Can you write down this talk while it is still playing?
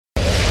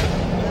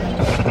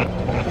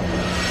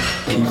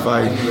keep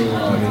fighting.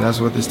 I mean, that's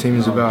what this team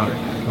is about.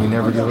 We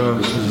never give up.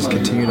 We just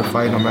continue to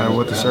fight no matter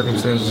what the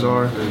circumstances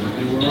are.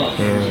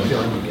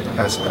 And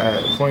at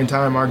a point in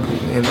time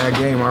in that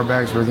game, our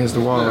backs were against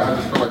the wall.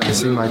 It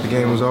seemed like the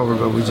game was over,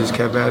 but we just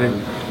kept at it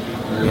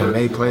and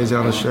made plays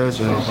down the stretch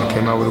and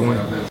came out with a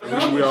win.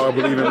 We all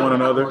believe in one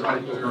another,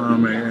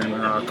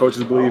 and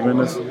coaches believe in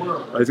us.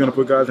 He's going to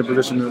put guys in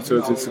position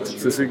to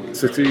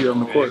succeed on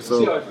the court.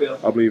 So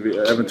I believe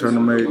Evan Turner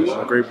made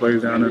great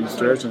plays down in the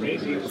stretch, and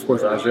of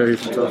course Isaiah hit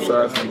some tough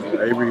shots, and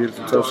Avery hit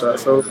some tough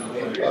shots. So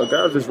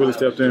guys just really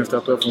stepped in and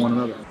stepped up for one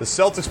another. The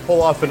Celtics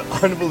pull off an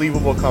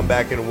unbelievable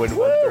comeback and win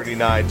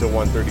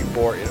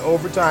 139-134 in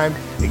overtime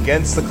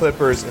against the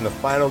Clippers in the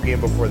final game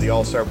before the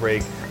All-Star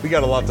break. We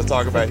got a lot to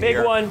talk about big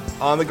here. One.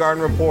 On the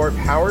Garden Report,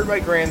 powered by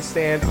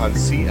Grandstand on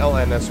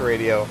CLNS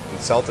Radio and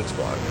Celtics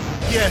Blog.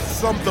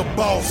 Yes, I'm the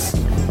boss.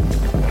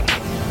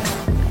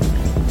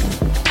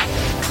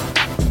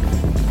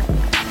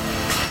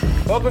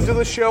 Welcome to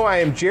the show. I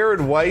am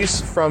Jared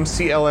Weiss from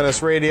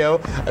CLNS Radio.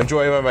 I'm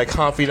joined by my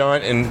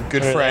confidant and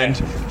good friend,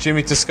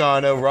 Jimmy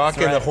Toscano,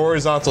 rocking the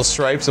horizontal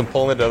stripes and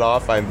pulling it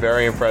off. I'm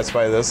very impressed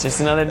by this. Just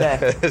another day.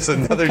 It's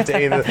another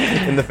day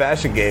in the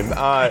fashion game.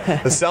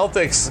 The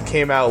Celtics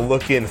came out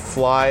looking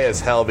fly as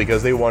hell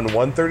because they won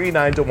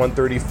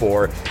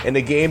 139-134 in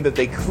a game that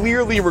they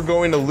clearly were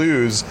going to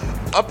lose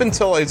up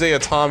until Isaiah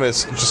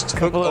Thomas just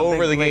took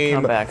over the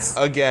game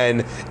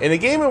again. In a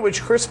game in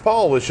which Chris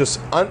Paul was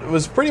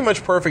was pretty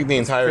much perfect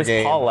the entire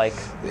game. Paul-like.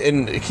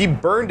 And he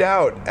burned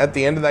out at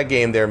the end of that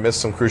game there,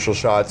 missed some crucial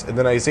shots, and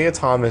then Isaiah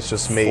Thomas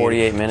just made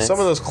 48 minutes. Some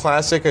of those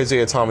classic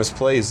Isaiah Thomas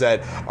plays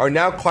that are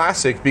now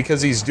classic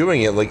because he's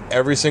doing it like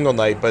every single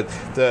night. But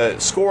the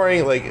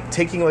scoring, like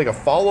taking like a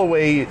fall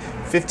away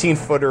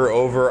 15-footer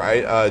over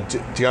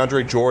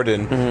DeAndre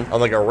Jordan on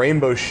like a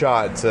rainbow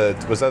shot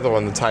was that the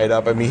one that tied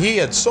up? I mean, he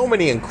had so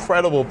many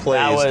incredible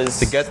plays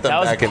to get them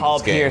back in this game. That was Paul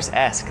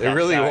Pierce-esque. It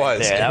really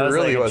was. It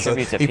really was.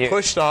 He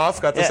pushed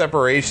off, got the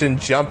separation,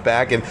 jumped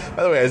back, and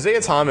by the way,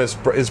 Isaiah Thomas,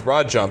 his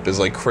broad jump is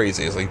like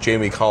crazy. It's like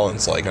Jamie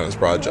Collins like on his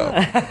broad jump.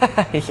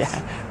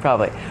 Yeah,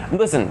 probably.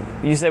 Listen,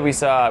 you said we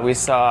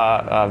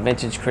saw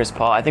vintage Chris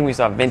Paul. I think we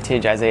saw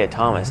vintage Isaiah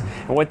Thomas.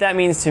 And what that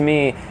means to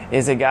me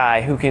is a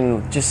guy who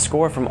can just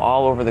score from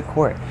all over the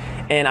court.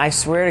 And I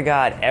swear to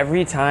God,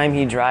 every time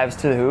he drives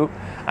to the hoop,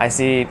 I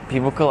see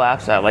people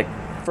collapse. Like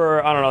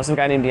for, I don't know, some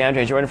guy named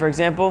DeAndre Jordan, for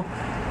example,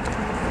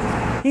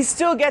 he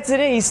still gets it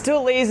in. He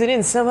still lays it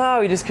in.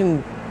 Somehow he just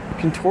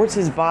contorts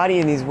his body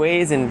in these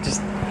ways, and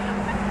just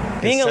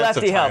being a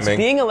lefty helps.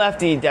 Being a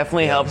lefty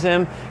definitely helps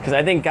him, because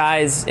I think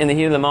guys in the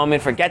heat of the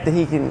moment forget that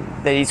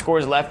he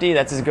scores lefty.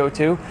 That's his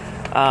go-to.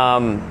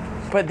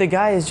 But the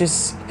guy is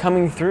just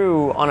coming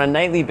through on a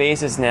nightly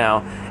basis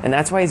now, and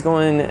that's why he's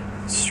going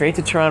straight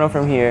to Toronto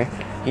from here.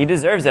 He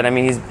deserves it. I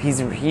mean,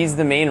 he's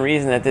the main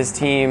reason that this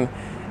team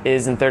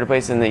is in third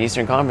place in the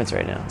Eastern Conference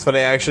right now. So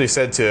I actually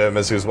said to him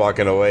as he was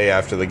walking away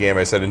after the game,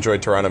 I said, "Enjoy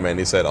Toronto, man."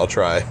 He said, "I'll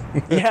try."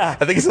 Yeah.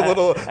 I think he's a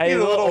little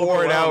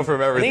worn out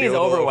from everything. I think he's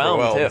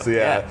overwhelmed too.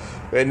 Yeah.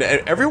 And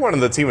everyone on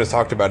the team has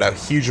talked about how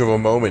huge of a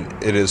moment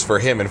it is for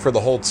him and for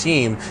the whole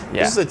team.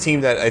 Yeah. This is a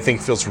team that I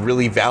think feels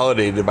really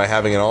validated by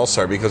having an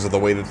all-star because of the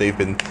way that they've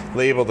been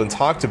labeled and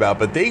talked about.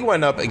 But they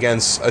went up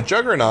against a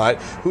juggernaut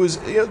who's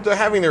they're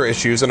having their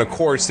issues, and of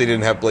course they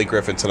didn't have Blake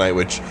Griffin tonight,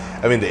 which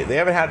I mean they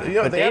haven't had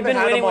they haven't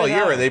had him all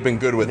year, and they've been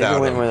good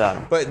without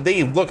him. But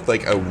they looked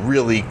like a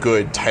really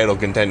good title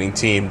contending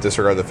team.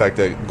 Disregard the fact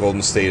that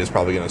Golden State is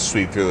probably going to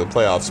sweep through the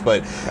playoffs,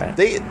 but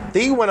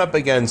they went up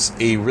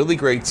against a really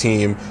great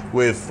team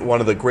with one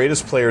of the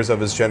greatest players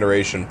of his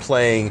generation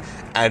playing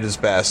at his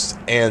best,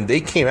 and they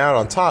came out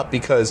on top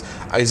because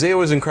Isaiah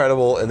was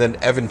incredible, and then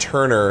Evan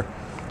Turner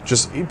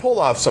he pulled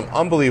off some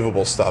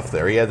unbelievable stuff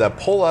there. He had that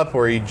pull up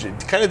where he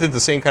kind of did the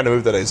same kind of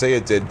move that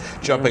Isaiah did,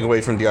 jumping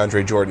away from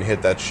DeAndre Jordan,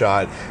 hit that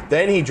shot.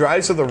 Then he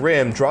drives to the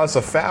rim, draws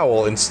a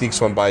foul, and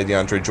sneaks one by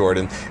DeAndre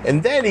Jordan.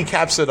 And then he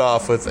caps it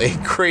off with a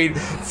great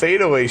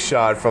fadeaway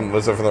shot from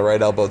the right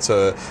elbow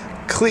to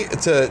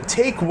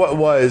take what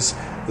was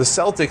the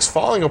Celtics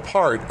falling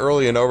apart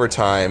early in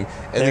overtime,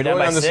 and they're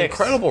going on this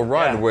incredible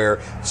run where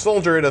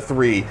Soldier hit a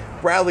three,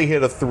 Bradley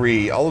hit a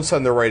three, all of a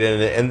sudden they're right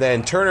in it, and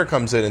then Turner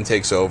comes in and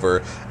takes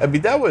over. I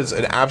mean, that was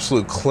an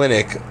absolute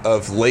clinic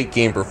of late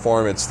game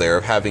performance there,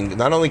 of having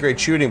not only great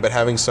shooting, but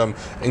having some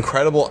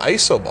incredible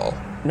ISO ball.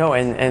 No,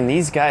 and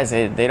these guys,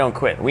 they don't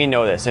quit. We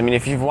know this. I mean,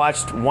 if you've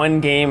watched one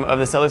game of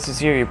the Celtics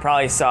this year, you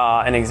probably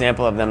saw an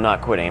example of them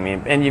not quitting. I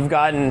mean, and you've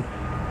gotten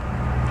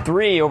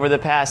 3 over the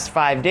past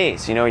 5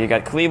 days. You know, you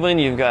got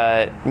Cleveland, you've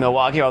got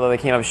Milwaukee, although they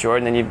came up short,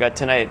 and then you've got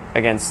tonight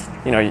against,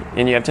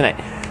 and you have tonight.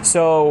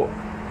 So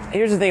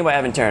here's the thing about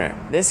Evan Turner.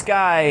 This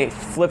guy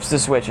flips the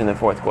switch in the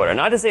fourth quarter.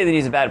 Not to say that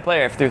he's a bad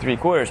player through 3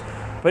 quarters,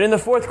 but in the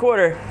fourth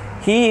quarter,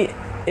 he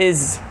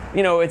is,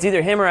 it's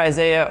either him or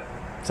Isaiah,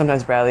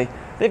 sometimes Bradley.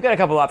 They've got a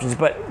couple options,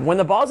 but when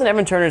the ball's in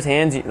Evan Turner's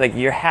hands,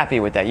 you're happy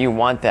with that. You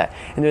want that.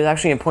 And there's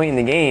actually a point in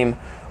the game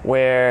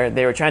where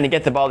they were trying to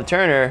get the ball to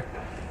Turner.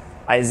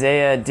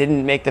 Isaiah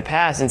didn't make the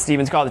pass, and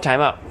Stevens called the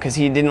timeout because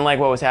he didn't like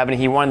what was happening.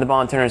 He wanted the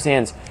ball in Turner's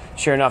hands.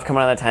 Sure enough,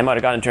 coming out of that timeout,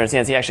 it got in Turner's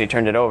hands. He actually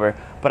turned it over.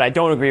 But I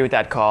don't agree with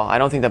that call. I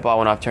don't think that ball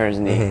went off Turner's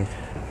knee.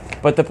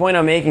 But the point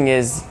I'm making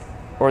is,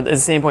 or it's the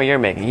same point you're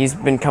making, he's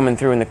been coming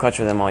through in the clutch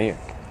for them all year.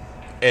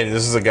 And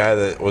this is a guy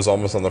that was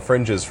almost on the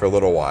fringes for a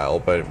little while,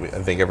 but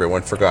I think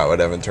everyone forgot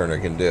what Evan Turner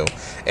can do.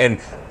 And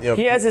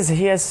he has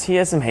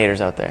some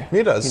haters out there.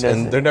 He does,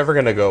 and they're never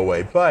going to go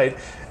away. But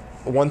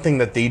one thing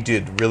that they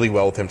did really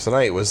well with him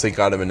tonight was they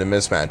got him into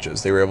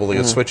mismatches. They were able to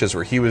get switches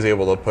where he was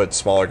able to put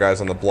smaller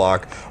guys on the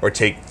block or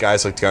take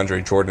guys like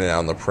DeAndre Jordan out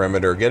on the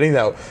perimeter. Getting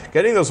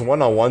those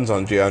one-on-ones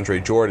on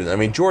DeAndre Jordan. I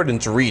mean,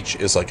 Jordan's reach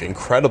is like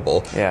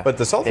incredible. Yeah. But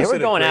the Celtics were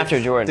going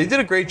after Jordan. They did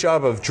a great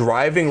job of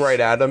driving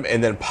right at him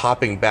and then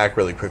popping back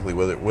really quickly.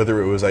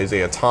 Whether it was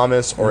Isaiah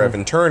Thomas or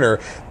Evan Turner,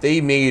 they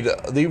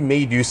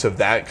made use of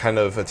that kind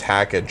of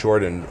attack at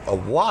Jordan a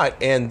lot,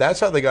 and that's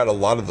how they got a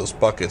lot of those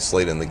buckets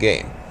late in the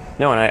game.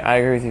 No, and I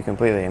agree with you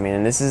completely. I mean,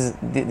 and this is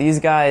these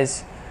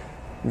guys,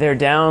 they're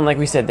down, like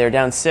we said, they're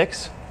down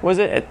 6, was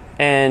it?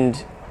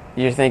 And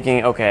you're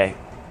thinking, okay,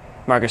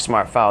 Marcus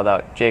Smart fouled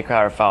out, Jay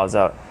Crowder fouls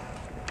out.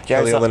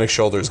 Kelly Olynyk's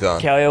shoulder's gone.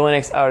 Kelly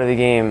Olynyk's out of the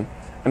game.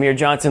 Amir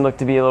Johnson looked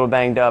to be a little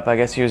banged up. I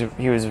guess he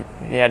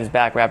had his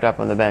back wrapped up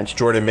on the bench.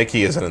 Are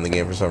Mickey isn't in the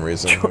game for some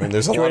reason. I mean,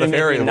 there's a lot of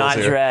variables not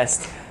here.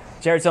 Dressed.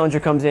 Jared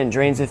Sullinger comes in,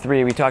 drains the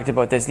 3. We talked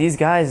about this. These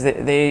guys,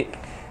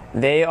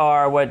 they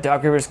are what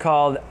Doc Rivers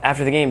called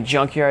after the game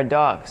junkyard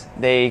dogs.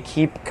 They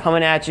keep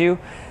coming at you.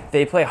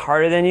 They play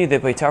harder than you. They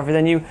play tougher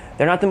than you.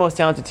 They're not the most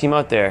talented team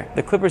out there.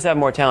 The Clippers have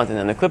more talent than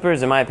them. The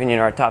Clippers, in my opinion,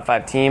 are a top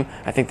 5 team.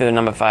 I think they're the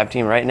number 5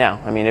 team right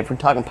now. I mean, if we're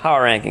talking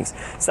power rankings,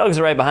 Celtics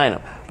are right behind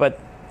them. But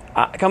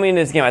coming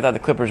into this game, I thought the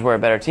Clippers were a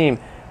better team.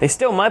 They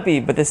still might be,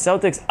 but the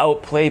Celtics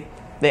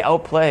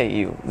outplay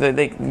you.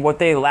 What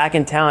they lack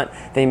in talent,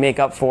 they make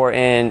up for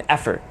in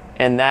effort.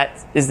 And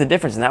that is the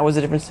difference, and that was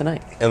the difference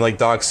tonight. And like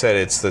Doc said,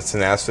 it's the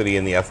tenacity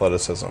and the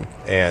athleticism.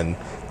 And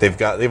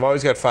they've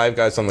always got 5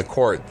 guys on the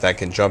court that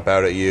can jump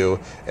out at you,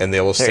 and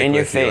they will stick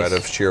with you out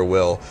of sheer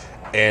will.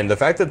 And the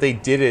fact that they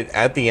did it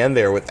at the end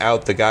there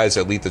without the guys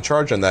that lead the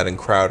charge on that in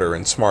Crowder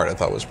and Smart, I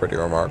thought was pretty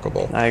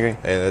remarkable. I agree.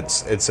 And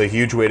it's a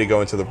huge way to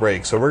go into the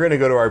break. So we're going to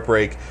go to our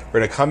break.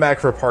 We're going to come back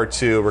for part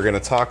 2. We're going to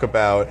talk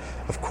about,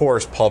 of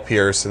course, Paul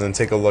Pierce, and then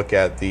take a look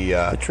at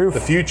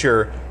the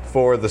future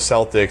for the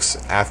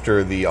Celtics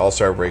after the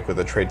All-Star break with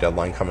the trade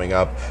deadline coming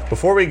up.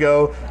 Before we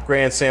go,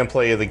 Grandstand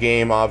play of the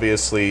game,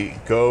 obviously,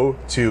 go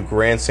to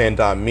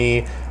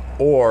grandstand.me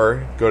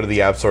or go to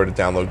the App Store to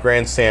download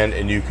Grandstand,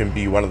 and you can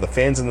be one of the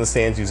fans in the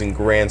stands using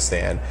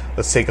Grandstand.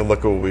 Let's take a look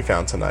at what we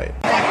found tonight.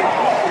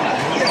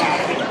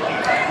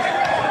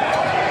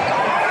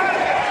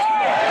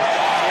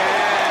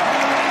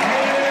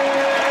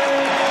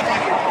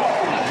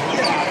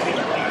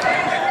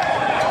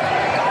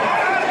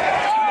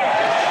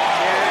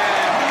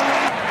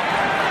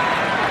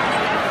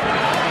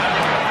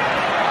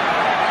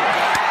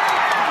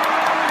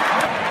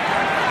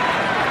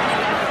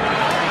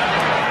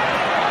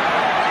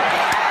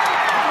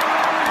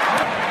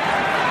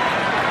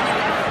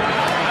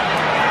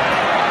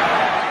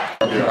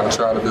 I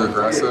try to be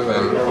aggressive,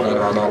 and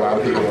I know a lot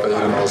of people fade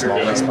in those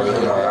moments, but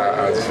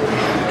I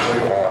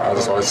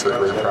just always take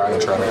great pride in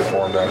trying to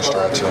perform down the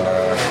stretch,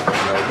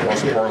 and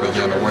most importantly,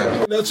 getting a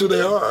win. That's who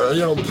they are.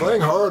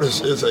 Playing hard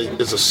is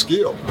a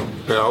skill.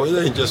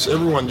 It ain't just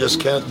everyone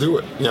just can't do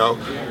it.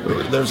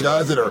 There's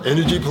guys that are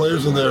energy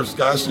players, and there's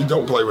guys who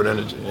don't play with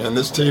energy. And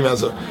this team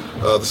has the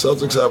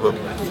Celtics have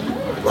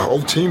a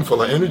whole team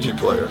full of energy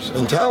players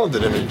and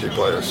talented energy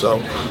players.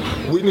 So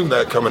we knew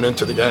that coming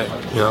into the game,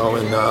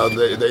 and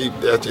they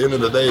at the end of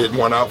the day, it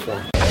won out for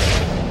them.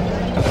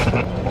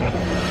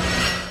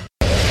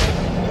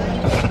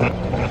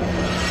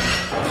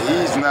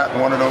 He's not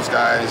one of those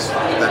guys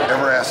that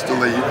ever asked to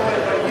leave.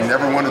 He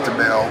never wanted to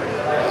bail.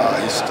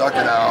 He stuck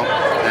it out,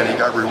 and he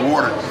got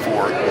rewarded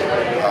for it.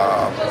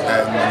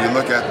 And when you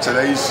look at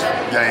today's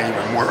game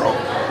and world,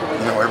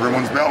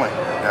 everyone's bailing.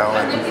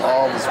 And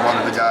Paul was one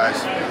of the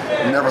guys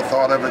who never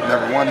thought of it,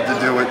 never wanted to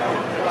do it.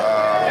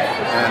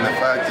 And the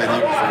fact that he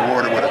was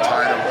rewarded with a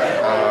title,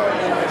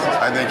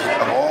 I think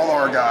of all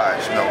our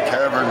guys,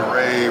 Kevin,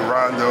 Ray,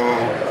 Rondo,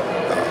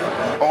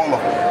 all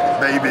of them,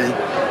 baby,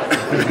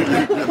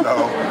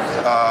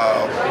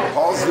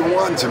 Paul's the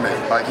one to me.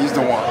 He's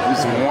the one.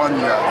 He's the one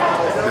that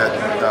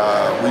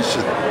we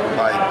should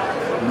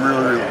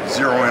really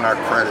zero in our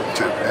credit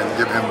to and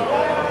give him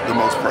the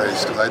most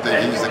praise, because I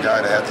think he's the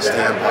guy that had the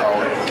stand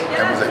power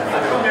and was able to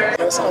do it.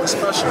 It's always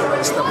special when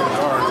you step in the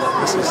guard.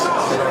 This is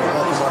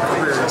welcome my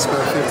career. I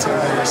spent 15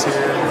 years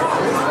here.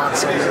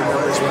 Lots of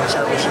years win a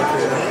championship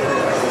here.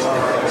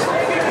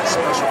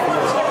 Special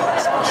feeling,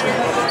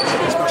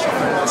 special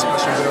fans,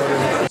 special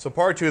building. So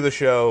part 2 of the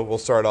show will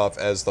start off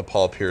as the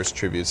Paul Pierce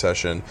tribute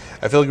session.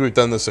 I feel like we've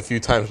done this a few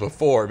times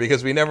before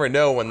because we never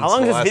know when. How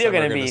long is this video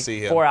going to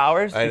be? 4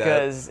 hours?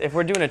 Because if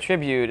we're doing a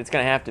tribute, it's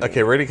going to have to be.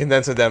 Okay, we're going to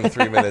condense it down to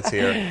 3 minutes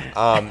here.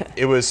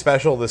 It was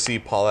special to see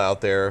Paul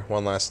out there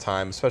one last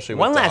time, especially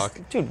with Doc.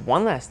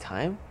 One last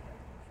time?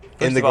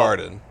 In the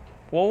Garden.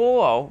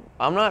 Whoa.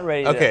 I'm not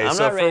ready to, Okay, I'm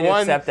so not for ready to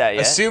one, accept that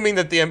yet. assuming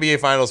that the NBA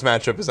Finals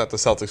matchup is not the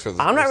Celtics for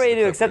the I'm not ready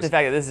to Clippers. accept the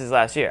fact that this is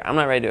last year. I'm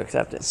not ready to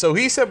accept it. So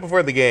he said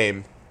before the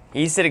game,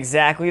 He said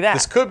exactly that.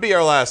 this could be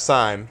our last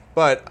time,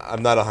 but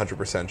I'm not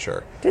 100%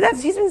 sure. Dude,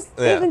 he's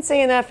been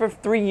saying that for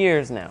 3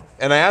 years now.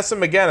 And I asked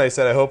him again, I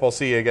said, I hope I'll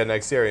see you again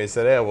next year. And he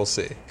said, yeah, we'll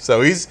see.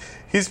 So he's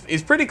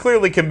pretty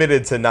clearly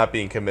committed to not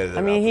being committed.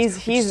 I mean, he's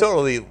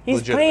totally he's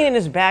legitimate. playing in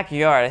his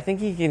backyard. I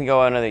think he can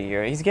go another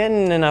year. He's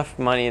getting enough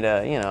money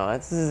to,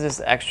 this is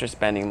just extra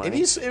spending money. And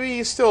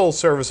he's still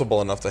serviceable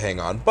enough to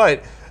hang on.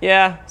 But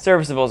yeah,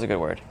 serviceable is a good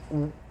word.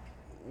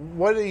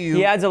 what do you...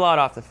 He adds a lot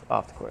off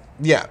the court.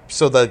 Yeah,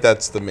 so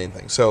that's the main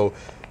thing. So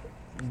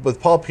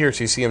with Paul Pierce,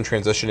 you see him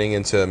transitioning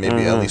into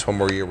maybe at least one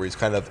more year where he's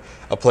kind of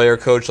a player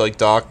coach like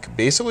Doc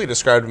basically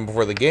described him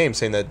before the game,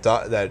 saying that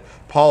that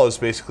Paul is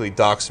basically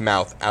Doc's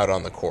mouth out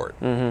on the court.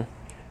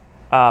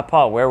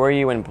 Paul, where were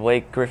you when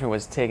Blake Griffin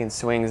was taking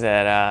swings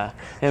at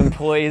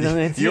employees on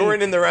the team? You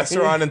weren't in the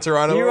restaurant in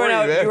Toronto. You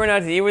weren't out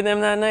to eat with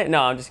them that night?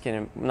 No, I'm just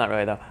kidding. Not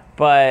really, though.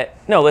 But,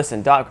 no,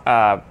 listen,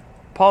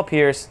 Paul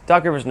Pierce,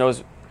 Doc Rivers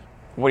knows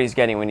what he's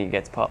getting when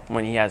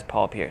he has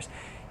Paul Pierce.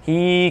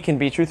 He can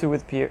be truthful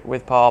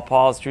with Paul.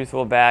 Paul's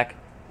truthful back.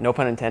 No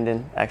pun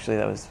intended. Actually,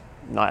 that was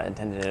not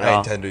intended at all. I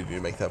intended you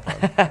to make that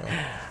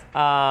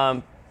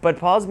pun. But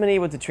Paul's been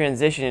able to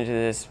transition into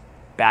this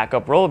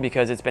backup role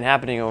because it's been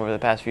happening over the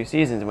past few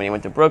seasons. When he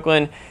went to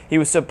Brooklyn, he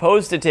was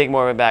supposed to take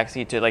more of a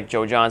backseat to like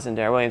Joe Johnson,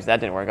 Darren Williams. That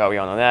didn't work out. We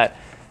all know that.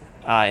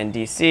 In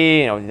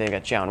D.C., they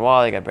got John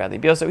Wall, they got Bradley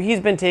Beal. So he's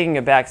been taking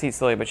a backseat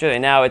slowly but surely.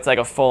 Now it's like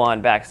a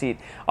full-on backseat.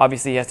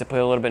 Obviously, he has to play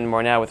a little bit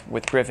more now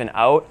with Griffin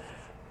out.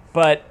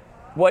 But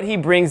what he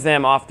brings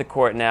them off the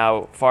court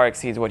now far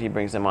exceeds what he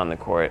brings them on the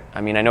court.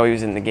 I mean, I know he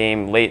was in the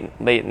game late,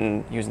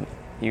 and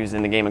he was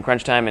in the game in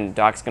crunch time, and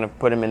Doc's going to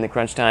put him in the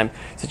crunch time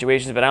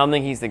situations. But I don't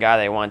think he's the guy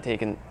they want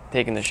taking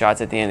the shots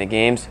at the end of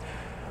games.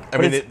 I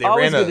mean, it's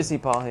always good to see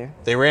Paul here.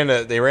 They ran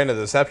a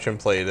deception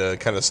play to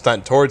kind of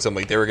stunt towards him,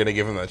 like they were going to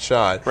give him that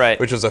shot, right?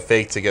 Which was a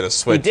fake to get a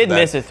switch. He did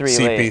miss a 3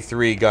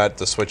 CP3 got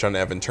the switch on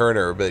Evan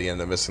Turner, but he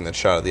ended up missing that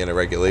shot at the end of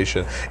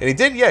regulation. And he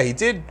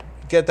did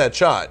get that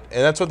shot,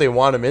 and that's what they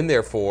want him in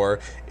there for,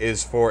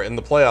 is for in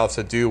the playoffs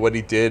to do what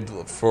he did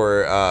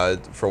for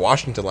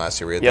Washington last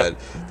year. He had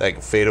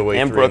that fadeaway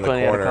and three Brooklyn,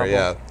 in the corner.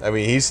 Yeah, I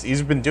mean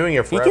he's been doing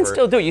it forever. He can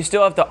still do it. You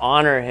still have to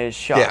honor his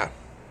shot. Yeah,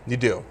 you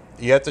do.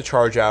 You have to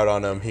charge out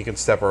on him. He can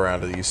step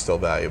around it. He's still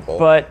valuable.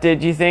 But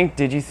did you think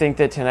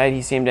that tonight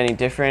he seemed any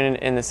different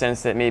in the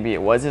sense that maybe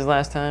it was his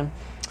last time?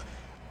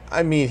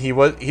 I mean, he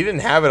didn't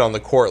have it on the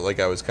court like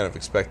I was kind of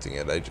expecting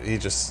it.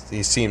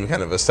 He seemed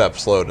kind of a step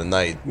slow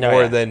tonight,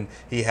 more than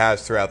he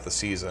has throughout the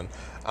season.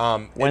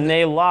 When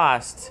they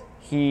lost,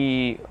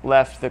 he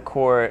left the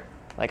court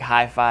like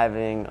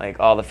high-fiving like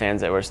all the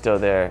fans that were still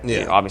there.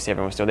 Yeah. Obviously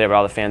everyone was still there, but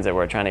all the fans that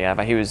were trying to get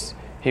high-five,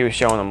 he was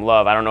showing them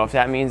love. I don't know if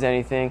that means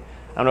anything.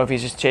 I don't know if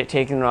he's just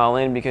taking it all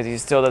in because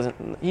he's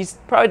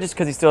probably just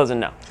because he still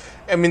doesn't know.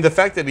 I mean, the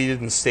fact that he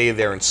didn't stay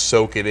there and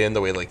soak it in the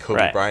way like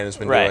Kobe Bryant has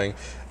been doing.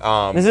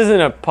 This isn't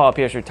a Paul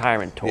Pierce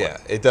retirement tour. Yeah,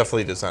 it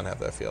definitely does not have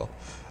that feel.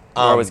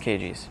 Nor was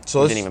KG's.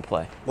 So he didn't even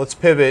play. Let's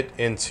pivot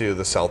into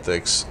the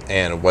Celtics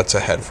and what's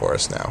ahead for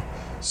us now.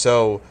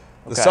 So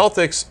the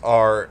Celtics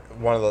are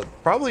one of the,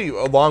 probably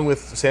along with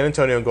San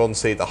Antonio and Golden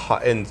State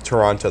and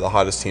Toronto, the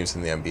hottest teams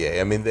in the NBA.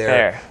 I mean,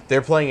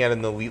 they're playing at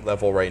an elite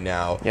level right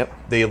now.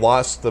 Yep. They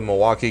lost the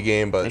Milwaukee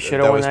game, but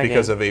that was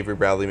because of Avery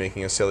Bradley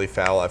making a silly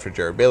foul after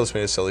Jared Bayless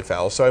made a silly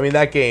foul. So, I mean,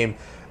 that game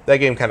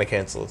kind of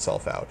canceled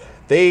itself out.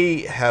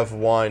 They have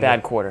won.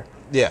 Bad quarter.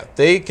 Yeah.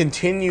 They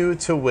continue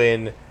to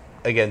win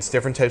against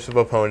different types of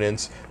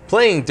opponents,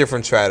 playing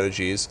different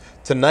strategies.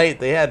 Tonight,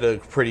 they had a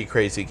pretty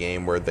crazy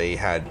game where they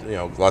had,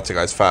 lots of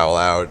guys foul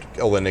out,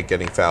 Olynyk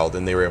getting fouled,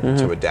 and they were able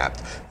to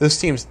adapt. This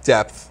team's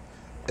depth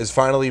has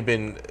finally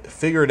been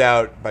figured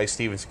out by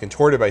Stevens,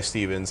 contorted by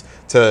Stevens,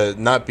 to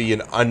not be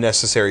an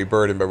unnecessary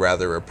burden, but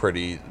rather a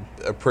pretty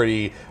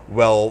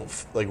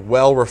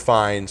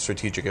well-refined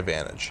strategic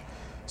advantage.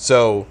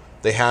 So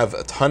they have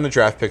a ton of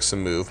draft picks to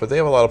move, but they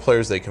have a lot of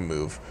players they can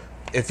move.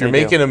 If you're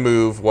making a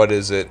move, what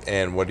is it,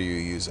 and what are you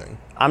using?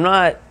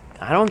 I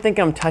don't think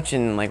I'm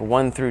touching like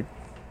 1 through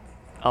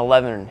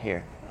 11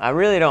 here. I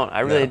really don't. I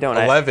really don't.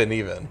 11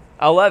 even.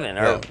 11,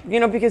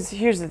 or because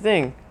here's the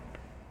thing.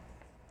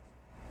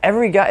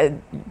 Every guy,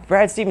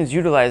 Brad Stevens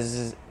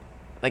utilizes,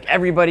 like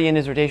everybody in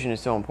his rotation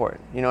is so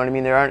important. You know what I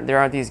mean? There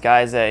aren't these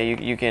guys that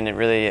you can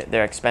really,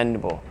 they're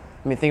expendable.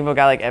 I mean, think of a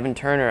guy like Evan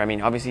Turner. I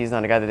mean, obviously he's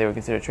not a guy that they would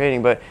consider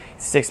trading, but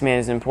sixth man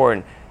is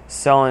important.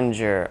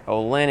 Sullinger,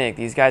 Olynyk,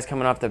 these guys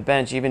coming off the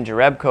bench, even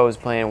Jerebko is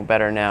playing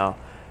better now.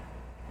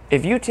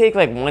 If you take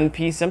like one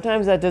piece,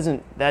 sometimes that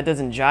doesn't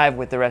jive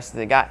with the rest of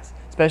the guys,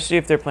 especially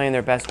if they're playing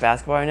their best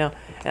basketball right now.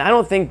 And I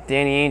don't think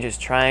Danny Ainge is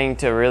trying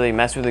to really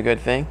mess with a good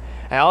thing.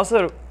 I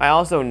also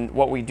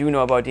what we do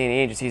know about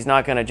Danny Ainge is he's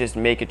not going to just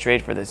make a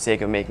trade for the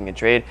sake of making a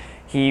trade.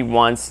 He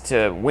wants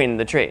to win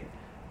the trade.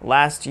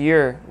 Last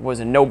year was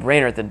a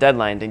no-brainer at the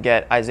deadline to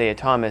get Isaiah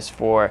Thomas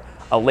for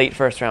a late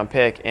first-round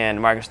pick and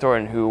Marcus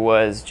Thornton, who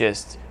was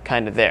just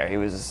kind of there. He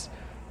was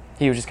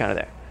just kind of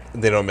there.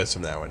 They don't miss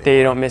him now anymore.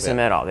 They don't miss him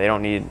at all. They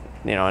don't need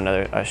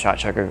a shot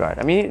chucker guard.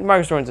 I mean,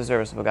 Marcus Thornton's a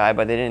serviceable guy,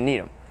 but they didn't need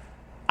him.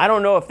 I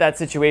don't know if that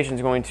situation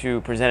is going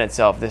to present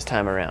itself this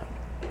time around.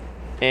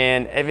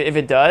 And if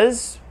it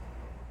does,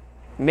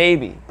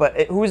 maybe.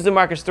 But who's the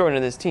Marcus Thornton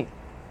of this team?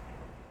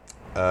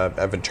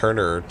 Evan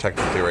Turner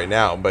technically right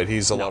now, but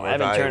he's a lot more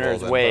Evan valuable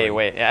Turner's than way.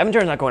 Yeah, Evan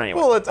Turner's not going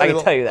anywhere. Well, I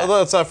can tell you that.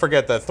 Let's not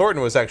forget that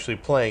Thornton was actually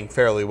playing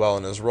fairly well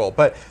in his role,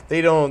 but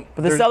they don't.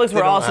 But the Celtics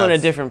were also in a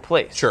different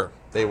place. Sure,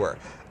 they were.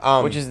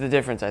 Which is the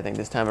difference, I think,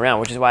 this time around,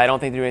 which is why I don't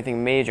think they do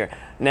anything major.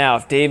 Now,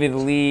 if David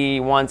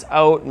Lee wants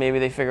out, maybe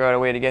they figure out a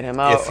way to get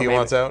him out. If he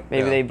wants out?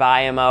 Maybe they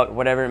buy him out,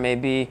 whatever it may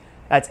be.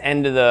 That's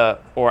end of the,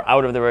 or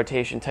out of the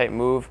rotation type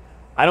move.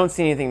 I don't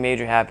see anything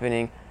major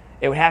happening.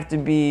 It would have to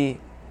be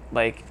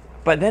like,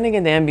 but then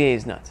again, the NBA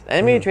is nuts. The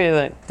NBA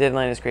trade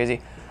deadline is crazy.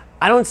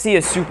 I don't see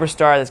a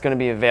superstar that's going to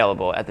be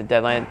available at the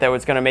deadline that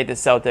was going to make the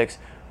Celtics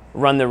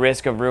run the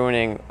risk of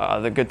ruining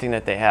the good thing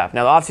that they have.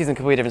 Now, the offseason is a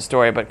completely different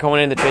story, but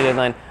going into the trade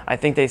deadline, I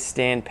think they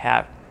stand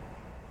pat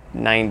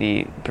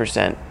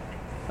 90%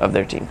 of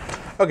their team.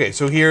 Okay,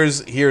 so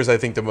here's I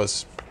think the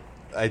most,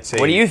 I'd say,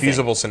 what do you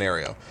feasible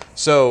scenario.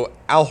 So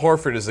Al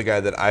Horford is the guy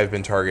that I've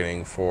been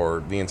targeting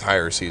for the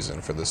entire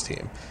season for this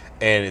team.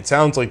 And it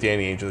sounds like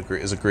Danny Ainge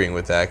is agreeing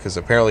with that because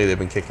apparently they've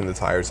been kicking the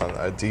tires on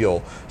a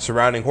deal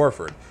surrounding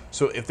Horford.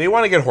 So if they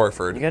want to get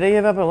Horford, you got to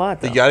give up a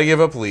lot, though. They got to give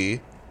up Lee.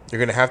 You're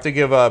going to have to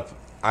give up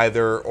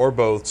either or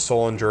both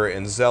Solinger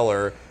and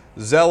Zeller.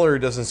 Zeller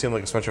doesn't seem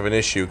like it's much of an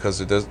issue because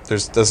you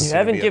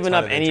haven't given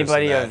up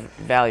anybody of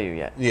value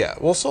yet. Yeah,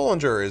 well,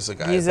 Solinger is a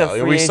guy he's of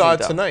value. We saw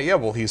it though. tonight. Yeah,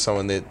 well, he's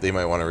someone that they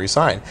might want to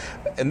re-sign.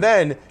 And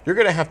then you're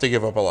going to have to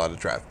give up a lot of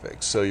draft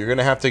picks. So you're going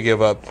to have to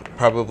give up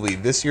probably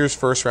this year's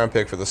first-round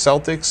pick for the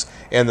Celtics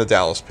and the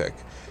Dallas pick.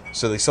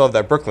 So they still have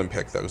that Brooklyn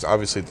pick, though, because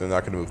obviously they're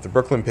not going to move the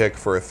Brooklyn pick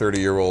for a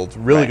 30-year-old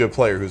really good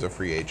player who's a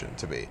free agent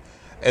to be.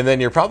 And then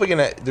you're probably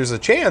going to – there's a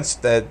chance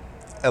that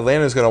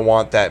Atlanta's going to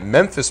want that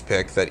Memphis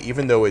pick that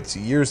even though it's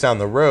years down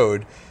the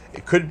road,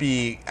 it could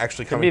be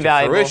actually coming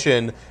to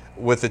fruition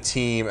with the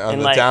team on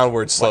the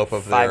downward slope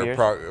of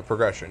their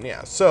progression.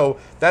 Yeah, so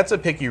that's a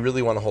pick you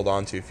really want to hold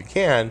on to if you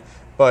can,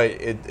 but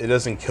it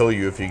doesn't kill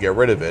you if you get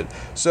rid of it.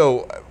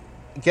 So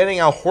getting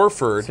Al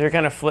Horford. So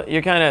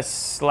you're kind of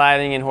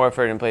sliding in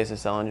Horford in place of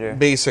Solinger.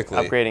 Basically.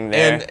 Upgrading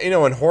there. And,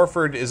 and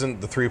Horford isn't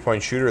the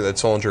three-point shooter that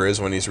Solinger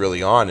is when he's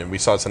really on, and we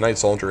saw tonight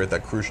Solinger hit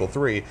that crucial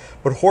three,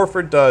 but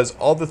Horford does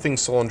all the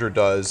things Solinger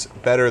does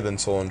better than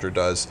Solinger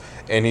does,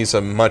 and he's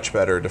a much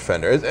better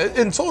defender.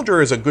 And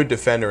Solinger is a good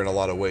defender in a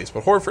lot of ways,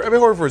 but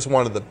Horford is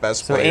one of the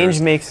best players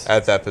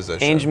at that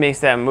position. Ainge makes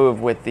that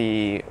move with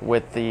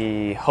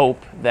the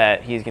hope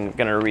that he's going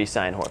to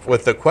re-sign Horford.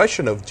 With the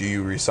question of, do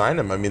you re-sign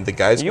him? I mean, the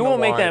guy's you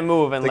won't make that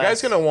move unless the guy's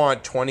going to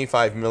want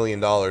 $25 million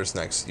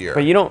next year.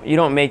 But you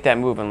don't make that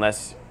move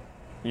unless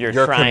you're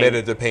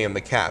committed to pay him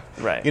the cap.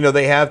 Right.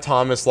 They have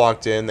Thomas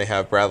locked in, they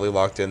have Bradley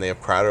locked in, they have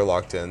Crowder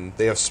locked in,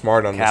 they have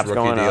Smart on this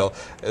rookie deal.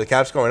 The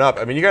cap's going up.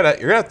 I mean, you're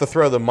gonna have to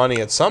throw the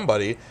money at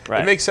somebody.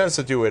 Right. It makes sense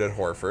to do it at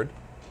Horford.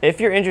 If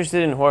you're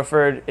interested in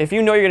Horford, if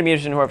you know you're going to be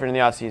interested in Horford in the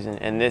offseason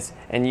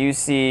and you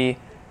see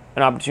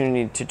an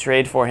opportunity to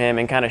trade for him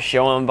and kind of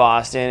show him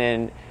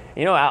Boston,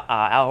 and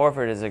Al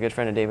Horford is a good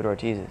friend of David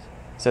Ortiz's.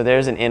 So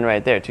there's an in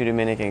right there, two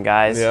Dominican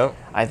guys. Yeah.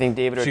 I think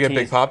David Ortiz. Should get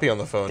Big Papi on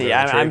the phone.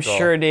 I'm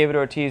sure David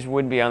Ortiz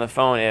would be on the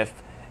phone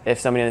if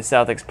somebody in the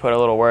Celtics put a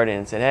little word in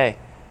and said,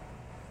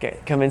 "Hey,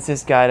 convince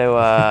this guy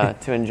to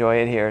to enjoy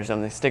it here or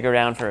something. Stick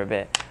around for a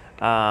bit."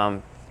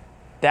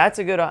 That's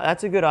a good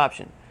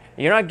option.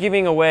 You're not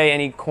giving away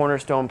any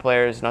cornerstone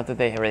players. Not that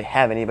they really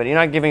have any, but you're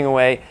not giving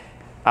away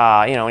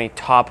any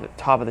top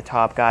of the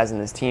top guys in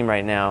this team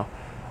right now.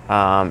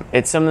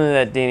 It's something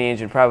that Danny Ainge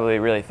would probably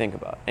really think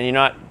about. And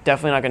you're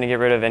definitely not going to get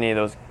rid of any of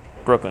those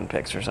Brooklyn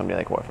picks for somebody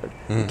like Horford.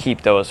 Mm-hmm.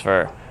 Keep those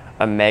for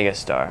a mega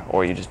star,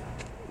 or if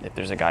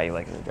there's a guy you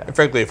like in the draft. And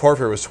frankly, if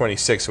Horford was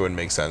 26, it wouldn't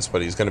make sense,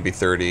 but he's going to be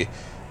 30.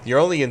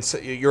 Your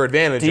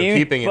advantage of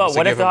keeping him is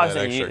to give him that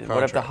extra contract.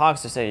 What if the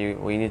Hawks just say, you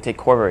need to take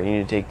Korver, you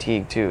need to take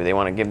Teague too? They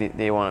want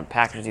to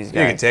package these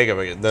guys. You can take them,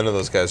 but none of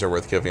those guys are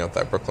worth giving up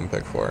that Brooklyn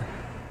pick for.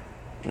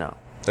 No.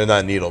 They're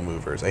not needle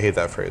movers. I hate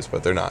that phrase,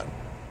 but they're not.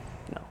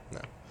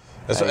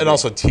 And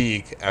also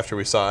Teague, after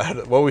we saw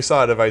what we saw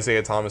out of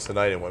Isaiah Thomas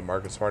tonight and what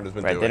Marcus Smart has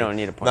been doing. They don't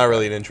need a point. Not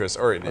really an interest,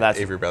 or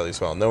Avery Bradley as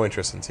well. No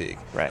interest in Teague.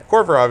 Right.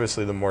 Korver,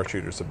 obviously, the more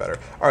shooters, the better.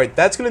 All right,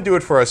 that's going to do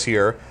it for us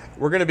here.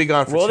 We're going to be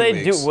gone for 2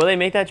 weeks. Will they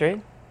make that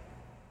trade?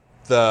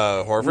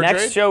 The Horford trade?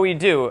 Next show we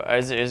do,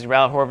 is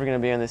Al Horford going to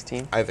be on this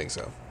team? I think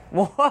so.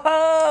 Whoa!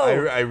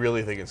 I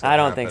really think it's going to happen.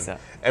 I don't think so.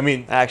 I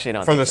mean, I actually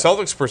don't from the so.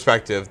 Celtics'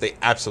 perspective, they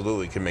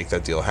absolutely can make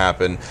that deal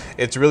happen.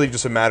 It's really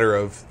just a matter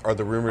of, are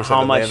the rumors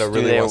How that Atlanta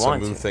really wants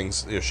want to move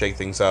things, shake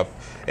things up?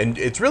 And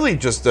it's really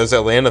just, does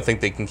Atlanta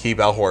think they can keep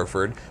Al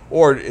Horford?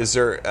 Or does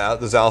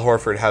Al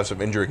Horford have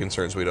some injury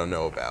concerns we don't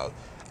know about?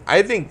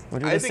 I think the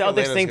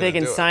Celtics think they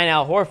can sign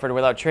Al Horford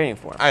without trading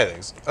for him? I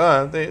think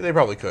so. They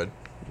probably could.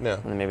 Yeah.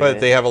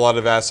 But they have a lot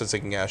of assets they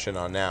can cash in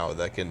on now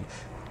that can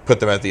put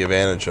them at the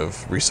advantage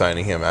of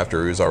re-signing him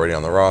after he was already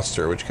on the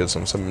roster, which gives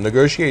them some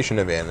negotiation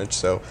advantage.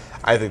 So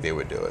I think they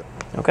would do it.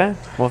 Okay,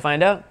 we'll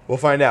find out. We'll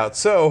find out.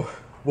 So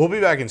we'll be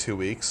back in 2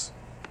 weeks.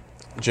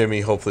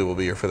 Jimmy hopefully will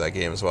be here for that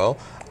game as well.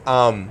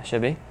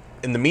 Should be.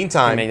 In the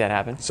meantime, Can make that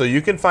happen. So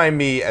you can find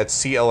me at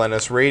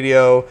CLNS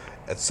Radio,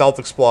 at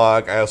Celtics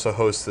Blog. I also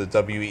host the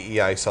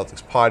WEEI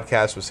Celtics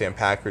podcast with Sam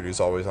Packard, who's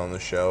always on the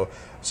show.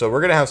 So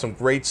we're going to have some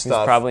great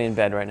stuff. He's probably in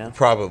bed right now.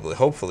 Probably.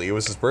 Hopefully. It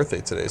was his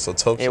birthday today, so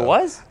let's hope so. It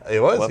was? It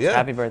was, Whoops, yeah.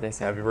 Happy birthday,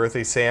 Sam. Happy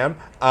birthday, Sam.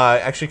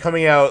 Actually,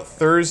 coming out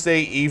Thursday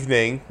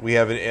evening, we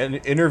have an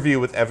interview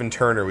with Evan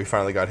Turner. We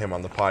finally got him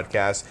on the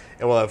podcast.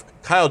 And we'll have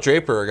Kyle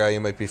Draper, a guy you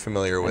might be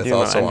familiar with,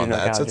 also on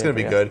that. So it's going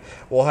to be good.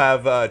 We'll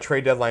have a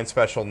trade deadline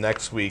special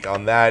next week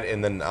on that.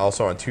 And then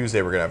also on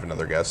Tuesday, we're going to have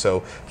another guest.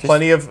 So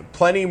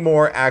plenty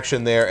more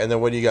action there. And then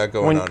what do you got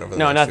going on over the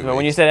next 2 nothing. weeks? But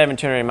when you said Evan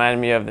Turner, it reminded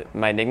me of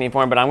my nickname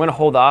for him. But I'm going to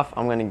hold off.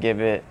 I'm going to give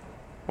it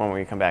when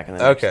we come back in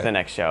the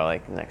next show,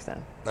 like next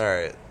time. All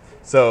right.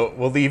 So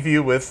we'll leave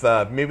you with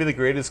maybe the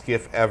greatest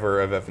gif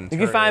ever of Evan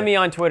Turner. You can find me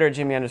on Twitter,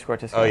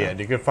 Jimmy_Toscano. Oh, yeah.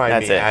 You can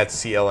find me at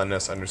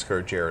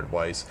CLNS_Jared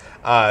Weiss.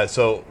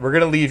 So we're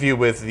going to leave you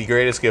with the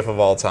greatest gif of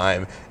all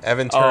time,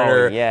 Evan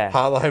Turner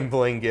Hotline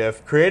Bling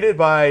gif, created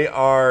by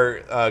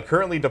our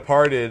currently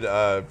departed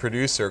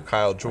producer,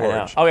 Kyle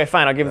George. Okay,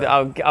 fine.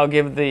 I'll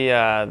give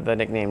the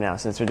nickname now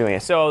since we're doing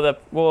it. So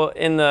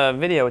in the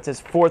video, it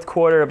says fourth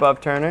quarter above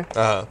Turner.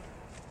 Uh-huh.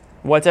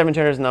 What's Evan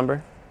Turner's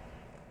number?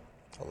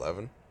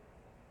 11.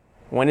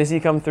 When does he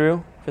come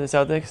through for the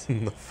Celtics?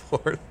 In the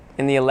fourth.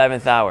 In the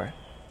 11th hour.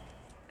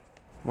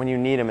 When you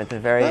need him at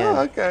the very end.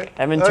 Okay.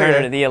 Evan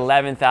Turner, the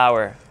 11th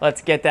hour.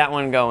 Let's get that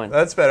one going.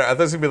 That's better. I thought it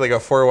was going to be like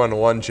a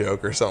 4-1-1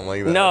 joke or something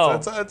like that. No.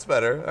 That's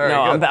better. All right,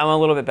 no, good. I'm a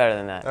little bit better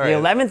than that. All the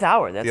right. 11th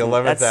hour. That's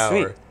 11th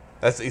hour.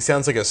 Sweet. He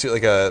sounds like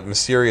a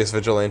mysterious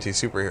vigilante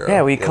superhero.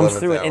 Yeah, he comes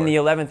through hour. in the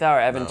 11th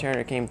hour. Evan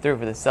Turner came through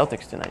for the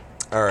Celtics tonight.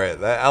 All right.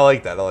 I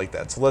like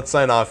that. So let's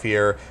sign off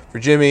here. For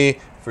Jimmy,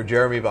 for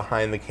Jeremy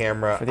behind the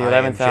camera, for the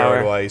 11th hour.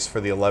 Jared Weiss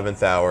for the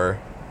 11th hour.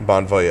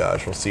 Bon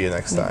voyage. We'll see you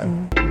next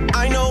time.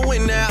 I know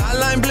when that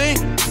hotline blink,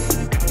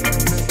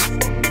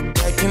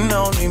 that can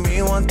only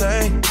mean one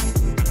thing.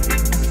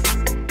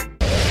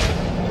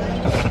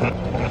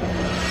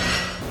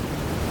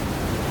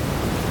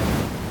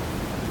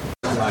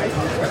 Like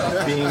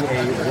being a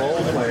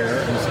role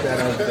player instead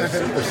of the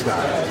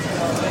superstar.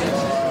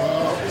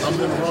 I've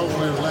been a role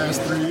player the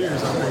last 3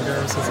 years, I think,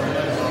 ever since I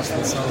left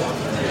Boston. So,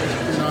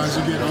 as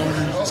you get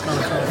older, you just kind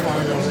of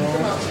find your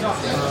role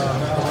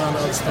around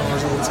other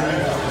stars on the team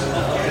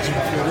that you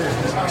can fit in.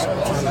 That's what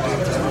I'm trying to do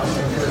with this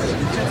Boston player.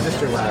 Is this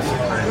your last time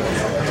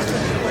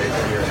playing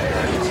here?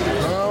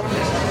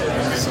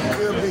 So it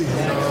could be.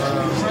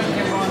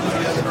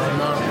 I'm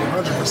not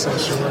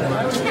 100% sure, but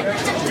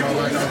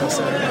like I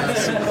said, the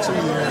last 2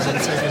 years, I'm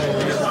taking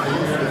it year by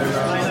year,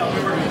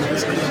 and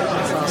it's going to be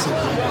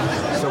possible.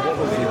 So what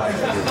would it be like to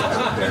be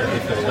out there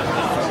if it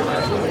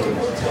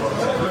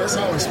It's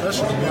always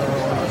special to me.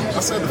 I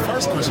said the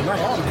first question, not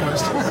all the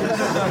questions.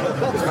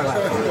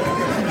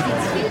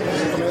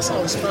 It's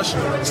always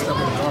special when you step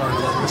in the guard.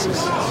 This is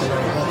part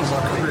of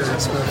my career. I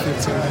spent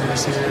 15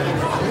 years here.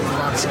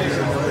 Lots of years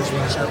in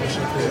the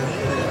championship here.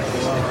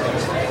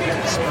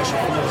 Special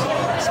feeling,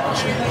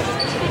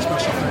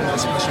 special feeling,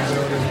 special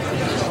building.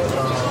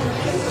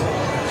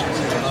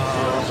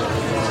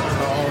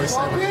 I always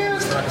say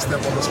that I can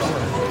step on this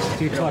court.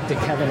 Do you talk to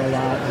Kevin a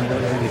lot, and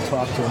what do you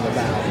talk to him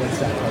about? What's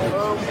that like?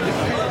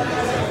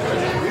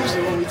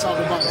 Usually when we talk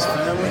about his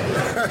family,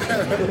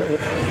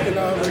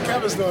 but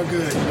Kevin's doing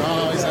good. I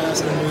always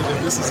asking me if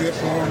this is it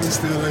for him.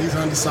 He's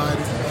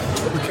undecided.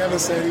 But Kevin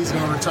said he's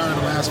going to retire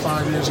the last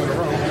 5 years in a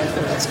row.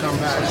 He's come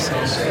back, so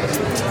don't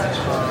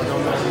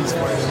know if he's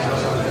playing.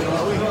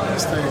 We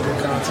stay in good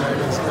contact.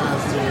 He's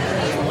guys do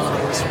a lot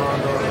of us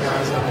Rondo, the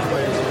guys that we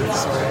play with.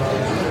 So I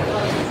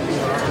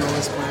don't know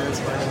his plans,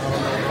 but I don't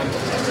know.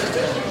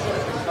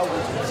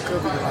 It could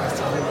be the last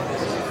time.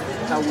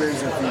 How weird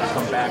is it for you to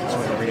come back to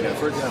an arena?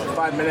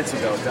 5 minutes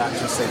ago, Doc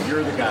just said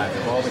you're the guy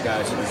of all the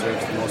guys who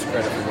deserves the most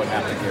credit for what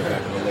happened here back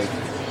in the late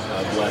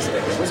last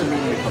decade. What does it mean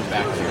to come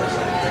back here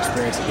and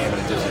experience a game in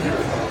a different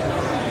area?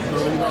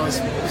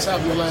 It's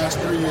happened the last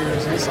 3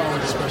 years, and it's always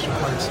a special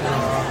place.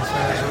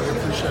 Fans really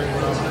appreciate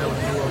what I've been able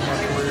to do in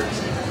my career.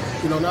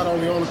 Not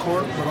only on the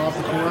court, but off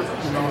the court.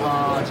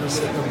 How I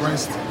just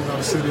embraced,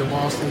 the city of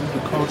Boston, the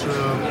culture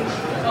of,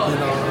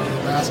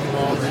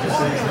 basketball, the things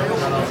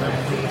that I was able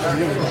to do in the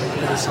community.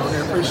 And so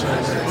they appreciate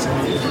that. To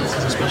me, this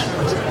is a special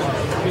place.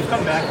 You've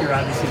come back here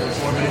obviously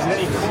before, but is it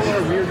any cooler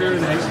or weirder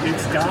than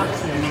it's Doc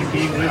and you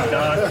being with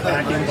Doc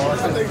back in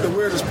Boston? I think the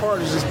weirdest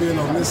part is just being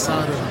on this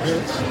side of the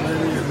bench,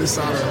 maybe, and this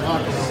side of the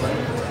locker room.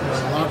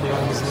 The locker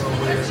room is a little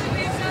weird.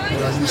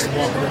 I used to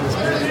walk in this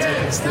building,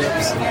 taking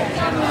steps, and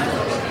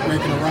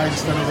making a right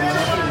instead of a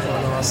left.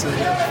 I said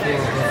that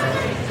before,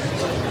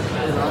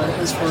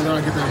 but it's fun that I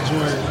get to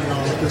enjoy it.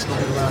 This will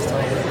be the last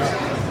time we're back.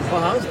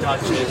 Well, how has Doc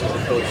changed as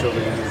a coach over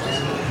the years?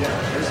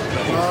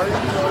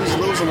 He's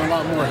losing a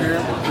lot more hair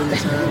than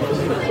he's had.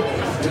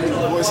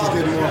 The voice is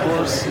getting more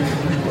hoarse.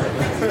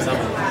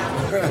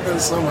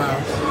 somehow.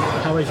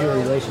 How has your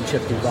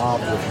relationship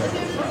evolved with him?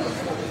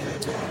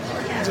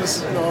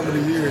 Just over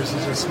the years, we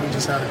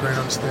just had a great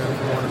understanding of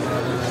one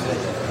another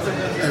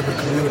and able to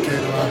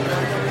communicate a lot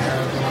better than we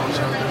had when I was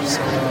younger.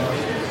 So,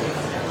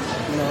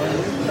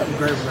 we have a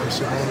great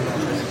relationship on and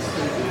off.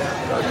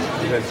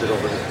 You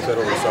said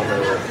over summer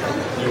that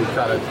you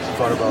kind of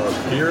thought about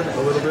here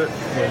a little bit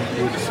when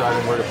you were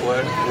deciding where to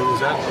play.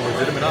 Was that a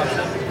legitimate option?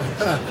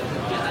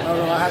 I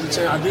don't know. I had to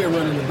change. I did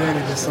run into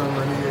Danny this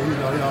summer, and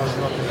he always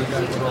welcomed me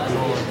back to open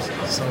arms.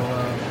 So,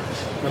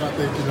 but I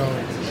think for the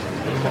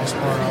most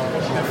part,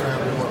 my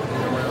family wanted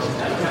me around.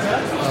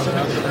 The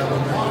other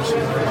family members,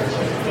 like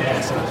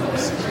Los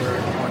Angeles, where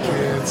my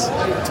kids,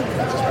 just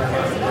been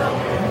around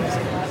grandmas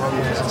and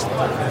brothers and stuff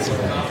like that. So,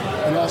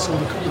 and also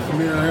the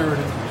familiar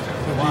heritage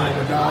of being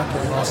with Doc,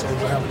 and also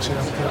to have a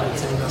chance to play on a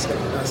team that's a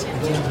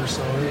contender.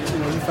 So,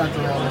 you factor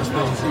all those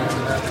things in,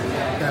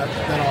 that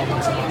all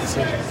makes a lot of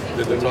decisions.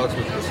 Did the talks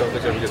with the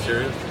Celtics ever get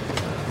serious?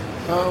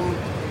 I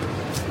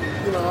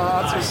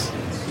just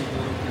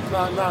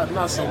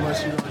not so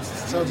much.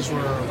 Celtics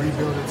were a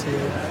rebuilding team,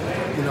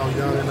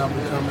 young and up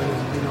and coming,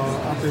 and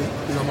I think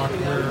my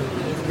career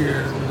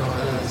here,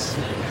 has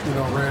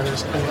ran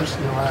its course. I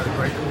had a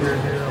great career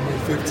here.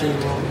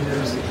 15 long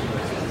years.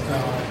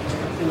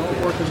 What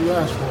more could you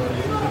ask for? We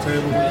were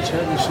able to win a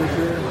championship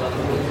here,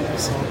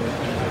 so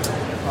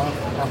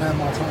I've had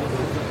my time.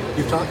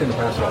 You've talked in the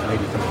past about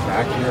maybe coming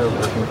back here,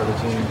 working for the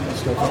team.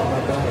 Still talking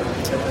about that?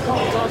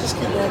 I'll just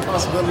keep all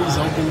possibilities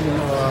open.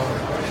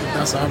 If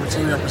that's an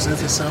opportunity that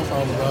presents itself,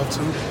 I would love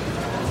to.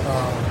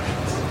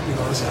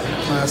 This is a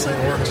Class A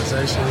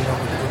organization.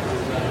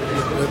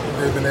 What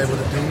they've been able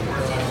to do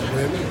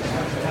with me.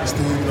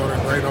 Steve,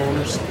 they're great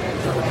owners.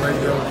 Got a great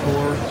young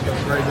core. Got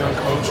a great young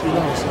coach. So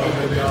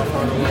maybe I'll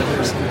find a way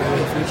here someday in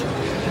the future.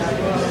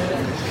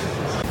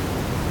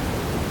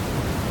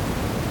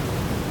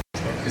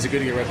 Is it good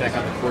to get right back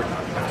on the court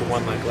after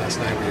one like last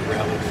night where you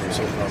rallied and were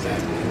so far back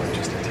and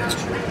just intense?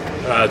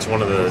 I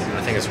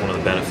think it's one of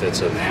the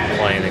benefits of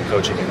playing and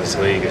coaching in this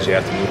league is you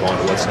have to move on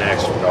to what's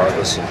next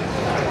regardless.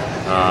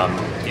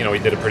 We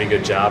did a pretty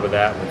good job of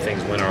that when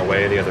things went our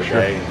way the other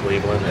day in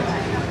Cleveland,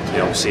 and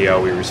we'll see how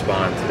we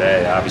respond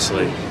today.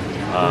 Obviously,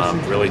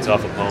 really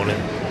tough opponent.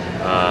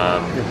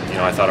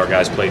 I thought our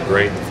guys played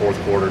great in the fourth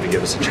quarter to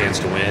give us a chance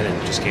to win,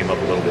 and just came up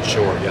a little bit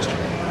short yesterday.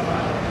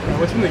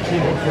 What's been the key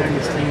to putting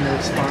this team to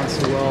respond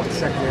so well the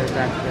secondary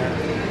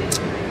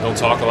back-to-back? Don't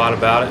talk a lot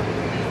about it.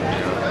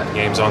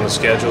 Game's on the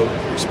schedule.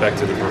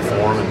 Expected to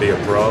perform and be a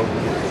pro,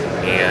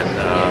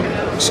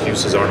 and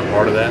excuses aren't a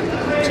part of that,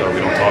 so we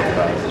don't talk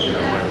about it.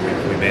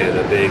 We made it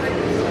a big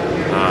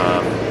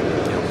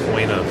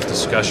point of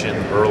discussion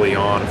early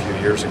on a few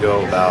years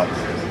ago about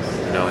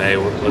hey,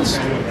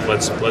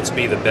 let's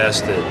be the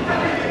best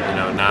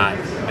at not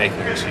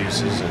making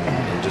excuses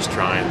and just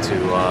trying to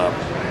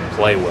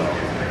play well.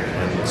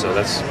 And so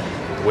that's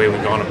the way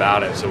we've gone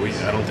about it. So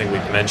I don't think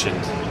we've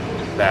mentioned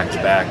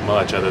back-to-back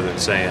much other than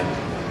saying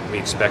we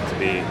expect to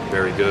be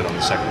very good on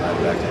the second night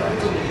of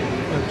back-to-backs.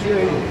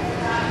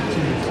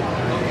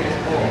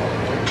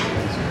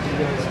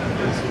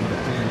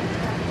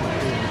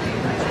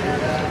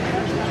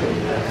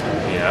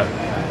 Yeah,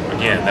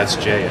 again, that's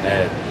Jay and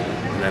Ed,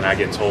 and then I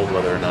get told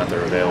whether or not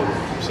they're available.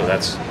 So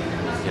that's,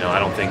 I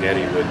don't think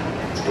Eddie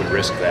would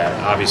risk that.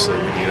 Obviously,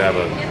 when you have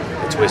a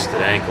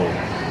twisted ankle,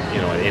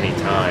 at any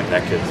time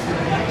that could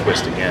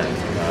twist again,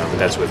 but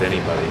that's with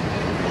anybody.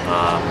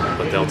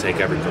 But they'll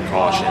take every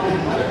precaution.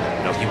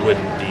 He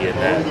wouldn't be in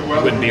that. He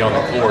wouldn't be on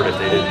the court if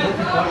they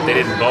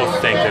didn't both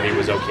think that he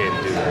was okay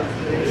to do that.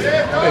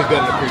 They've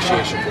got an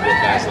appreciation for what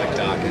guys like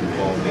Doc and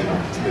Paul mean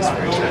to this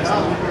franchise.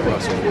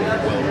 Russell,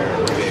 well aware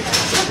of big.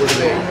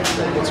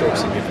 What sort of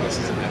significance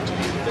does it have to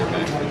be with their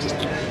back?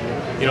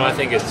 I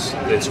think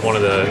it's one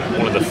of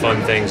the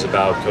fun things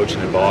about coaching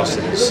in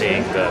Boston is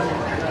seeing the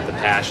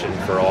passion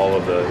for all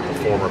of the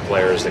former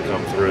players that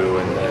come through,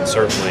 and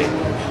certainly,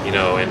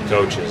 in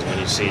coaches. When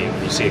you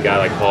see a guy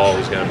like Paul,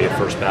 who's going to be a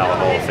first ballot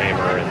Hall of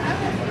Famer,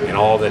 and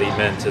all that he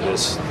meant to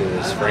this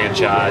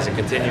franchise and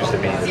continues to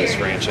mean to this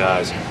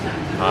franchise,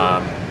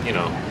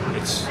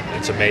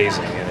 it's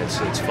amazing, and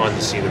it's fun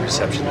to see the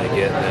reception they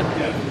get.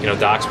 And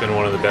Doc's been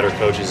one of the better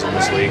coaches in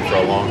this league for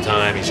a long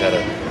time. He's had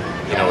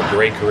a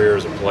great career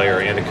as a player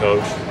and a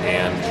coach,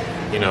 and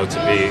to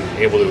be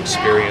able to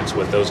experience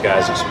what those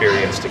guys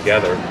experienced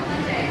together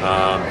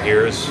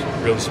here is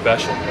really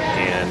special.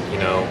 And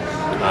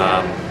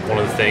one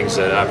of the things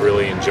that I've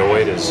really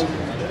enjoyed is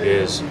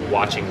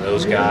watching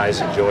those guys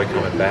enjoy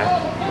coming back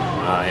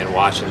and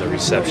watching the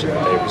reception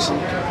that they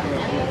receive.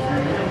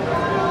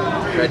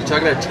 Brad, you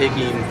talk about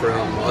taking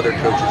from other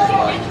coaches a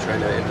lot and trying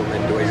to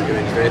implement the way you're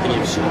doing. Is there anything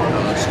you've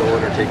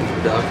stolen or taken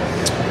from Doc?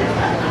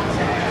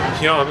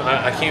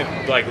 I can't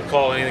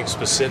recall anything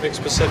specific,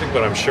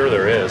 but I'm sure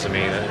there is. I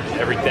mean,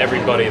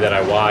 everybody that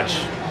I watch,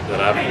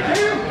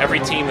 every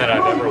team that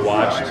I've ever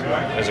watched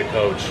as a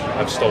coach,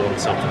 I've stolen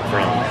something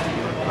from,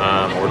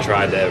 or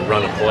tried to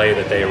run a play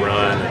that they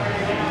run,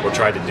 or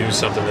tried to do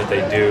something that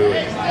they do.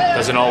 It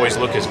doesn't always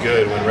look as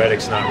good when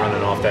Redick's not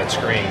running off that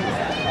screen.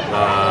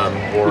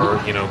 or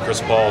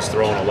Chris Paul's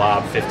throwing a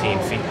lob 15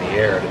 feet in the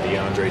air to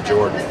DeAndre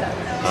Jordan.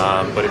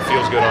 But it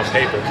feels good on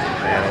paper,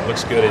 and it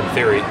looks good in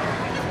theory.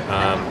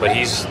 But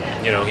he's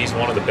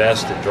one of the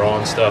best at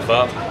drawing stuff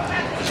up.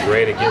 He's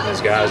great at getting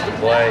his guys to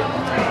play.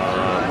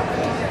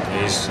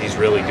 He's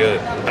really good.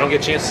 I don't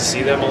get a chance to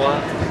see them a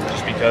lot,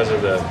 just because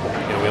of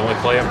we only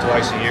play them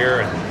twice a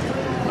year,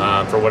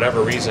 and for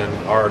whatever reason,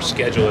 our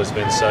schedule has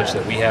been such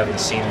that we haven't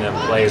seen them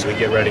play as we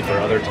get ready for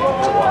other teams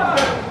a lot.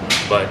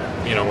 But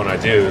when I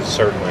do,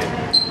 certainly,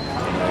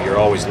 you're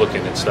always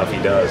looking at stuff he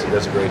does. He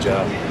does a great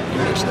job. You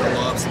mentioned the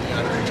lobs and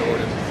DeAndre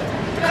Jordan.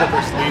 The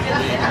Clippers lead the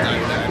league in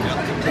 99 now.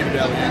 Completed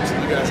alley-oops,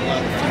 and you guys allow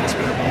the fewest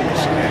winner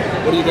bonus.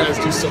 What do you guys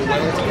do so well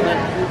to prevent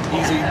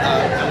easy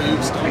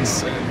alley-oop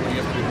stunts, and what do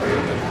you have to do to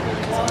prevent that?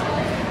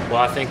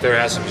 Well, I think there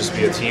has to just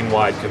be a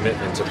team-wide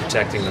commitment to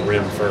protecting the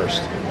rim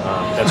first.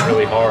 That's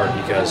really hard,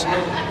 because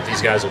what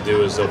these guys will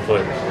do is they'll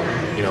put,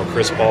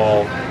 Chris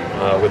Paul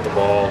with the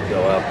ball.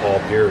 They'll have Paul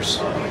Pierce,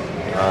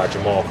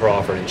 Jamal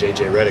Crawford, and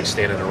J.J. Redick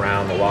standing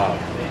around the lob.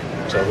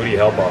 So who do you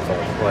help off of?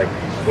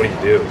 What do you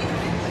do?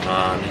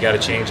 You got to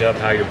change up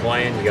how you're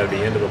playing. You got to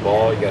be into the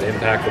ball. You got to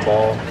impact the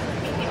ball.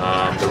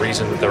 The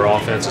reason that their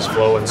offense is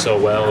flowing so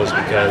well is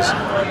because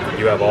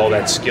you have all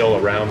that skill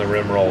around the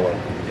rim roller.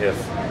 If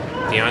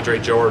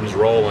DeAndre Jordan's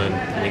rolling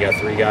and you got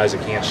three guys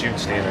that can't shoot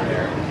standing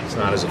there, it's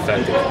not as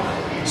effective.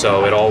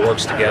 So it all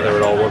works together.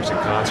 It all works in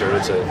concert.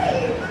 It's a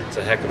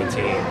heck of a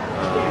team,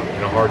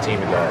 and a hard team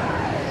to guard.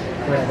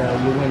 Brad,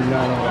 you win 9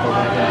 out of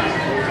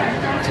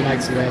 11.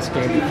 Tonight's the last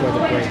game before the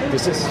break.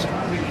 Does this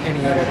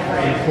any other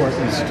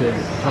importance to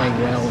playing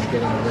well and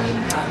getting a win?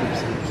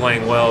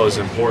 Playing well is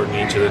important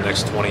each of the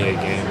next 28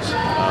 games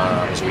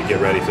as we get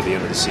ready for the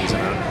end of the season.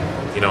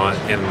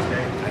 And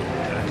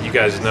you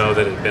guys know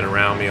that have been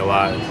around me a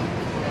lot.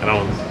 I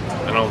don't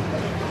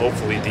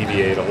hopefully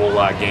deviate a whole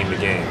lot game to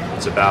game.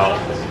 It's about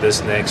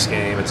this next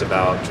game. It's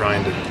about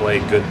trying to play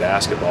good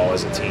basketball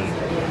as a team.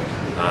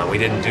 We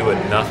didn't do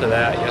enough of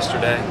that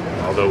yesterday,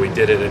 although we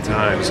did it at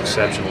times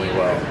exceptionally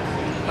well.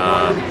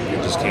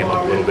 It just came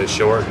up a little bit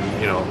short.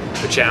 And,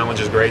 the challenge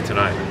is great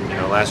tonight.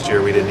 Last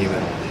year we didn't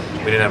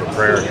have a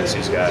prayer against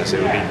these guys. They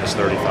were beating us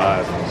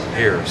 35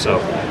 here. So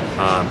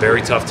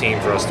very tough team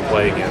for us to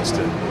play against.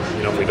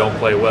 And if we don't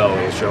play well,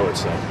 it'll show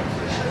itself.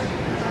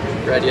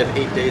 Brad, you have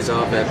 8 days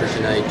off after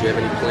tonight. Do you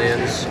have any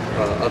plans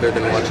other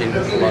than watching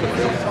a lot of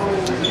film?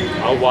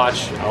 I'll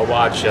watch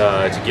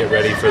to get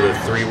ready for the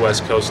 3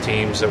 West Coast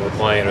teams that we're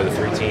playing, or the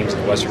 3 teams in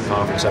the Western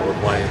Conference that we're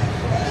playing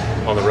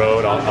on the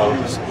road. I'll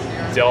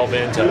delve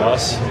into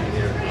us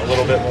a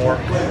little bit more,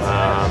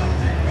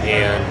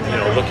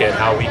 and look at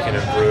how we can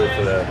improve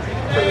for the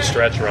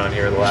stretch run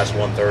here, the last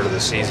 1/3 of the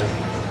season.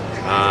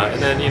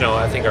 And then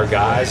I think our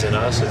guys and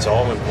us, it's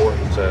all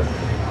important to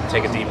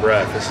take a deep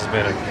breath. This has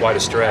been quite a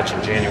stretch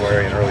in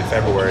January and early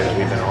February that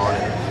we've been on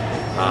it.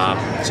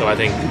 So I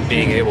think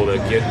being able to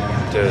get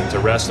to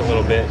rest a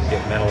little bit,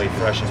 get mentally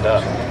freshened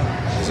up,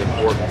 is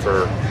important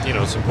for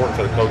it's important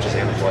for the coaches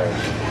and the players.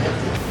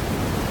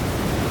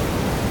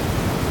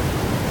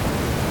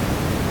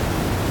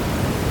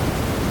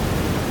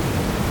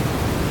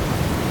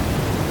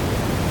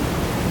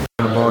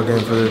 Ball game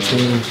for their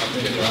team.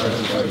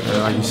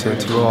 And like you said,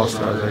 2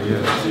 All-Stars, I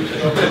guess.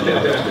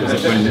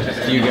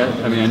 Do you get,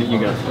 I mean, you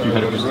got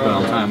competitors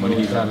all the time. When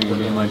he's having a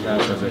game like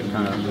that, does it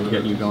kind of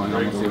get you going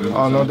almost even?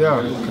 Oh, no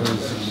doubt.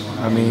 Because,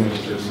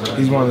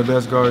 he's one of the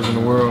best guards in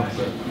the world.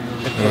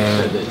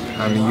 And,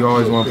 you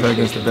always want to play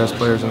against the best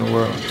players in the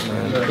world.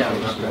 And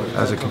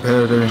as a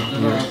competitor,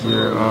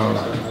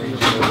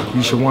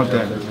 you should want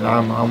that. And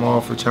I'm all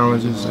for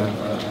challenges, and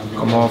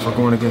I'm all for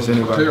going against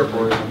anybody.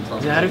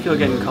 How do you feel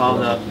getting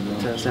called up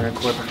to center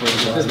court before you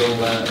get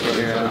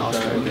your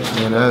All-Star game?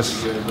 And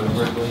that's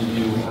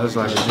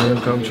like a dream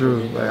come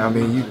true.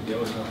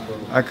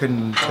 I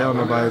couldn't tell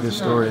nobody this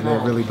story and they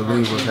really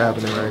believe what's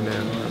happening right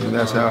now.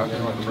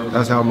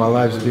 That's how my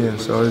life's been.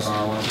 So it's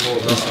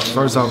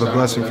first off a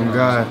blessing from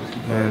God,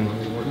 and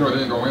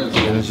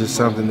it's just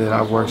something that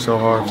I've worked so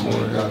hard for.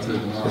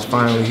 It's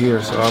finally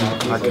here, so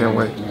I can't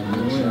wait.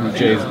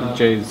 Jay's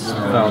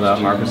fouled out,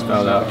 Marcus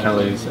fouled out,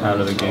 Kelly's out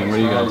of the game. What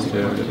do you guys do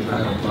to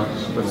kind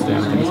of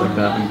withstand things like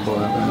that and pull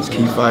out? Just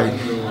keep fighting.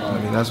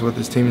 That's what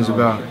this team is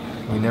about.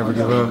 We never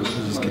give up. We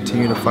just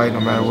continue to fight no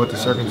matter what the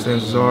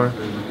circumstances are.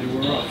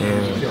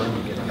 And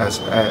at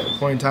a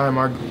point in time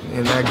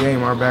in that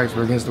game, our backs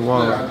were against the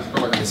wall.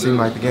 It seemed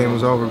like the game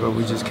was over, but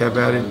we just kept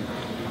at it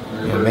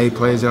and made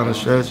plays down the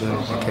stretch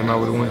and came out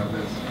with a win.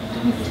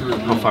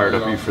 How fired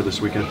up are you for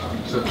this weekend?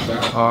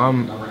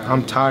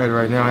 I'm tired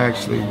right now,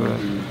 actually, but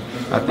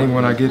I think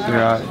when I get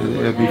there,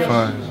 it'll be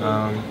fun.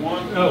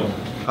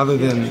 Other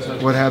than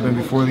what happened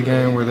before the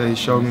game where they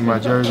showed me my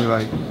jersey,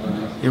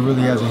 it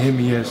really hasn't hit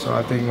me yet. So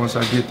I think once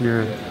I get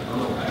there,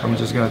 I'm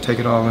just gonna take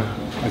it all in.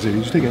 I said,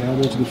 did you take an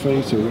elbow to the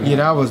face? Or? Yeah,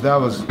 that was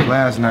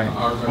last night.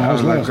 That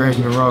was last Greg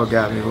Monroe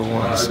got me with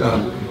one. So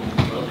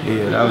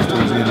yeah, that was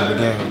towards the end of the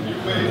game.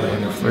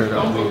 And it flared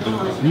up a little bit.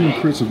 You and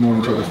Chris have known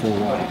each other for a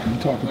while. Can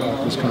you talk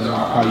about this kind of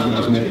how you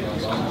guys met?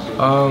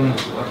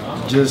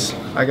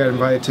 I got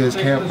invited to his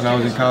camp when I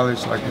was in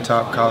college, like the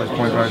top college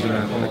point guards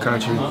in the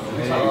country,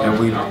 and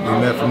we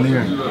met from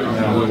there. You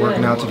know, we were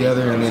working out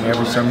together, and then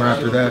every summer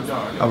after that,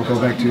 I would go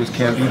back to his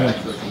camp. Even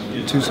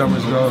 2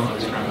 summers ago,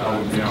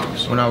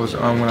 when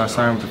I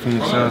signed with the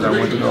Phoenix Suns, I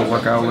went to go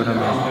work out with him.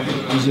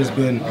 And he's just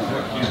been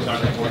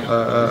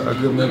a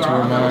good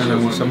mentor of mine,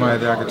 and somebody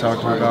that I could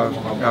talk to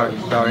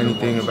about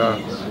anything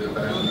about.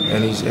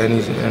 And he's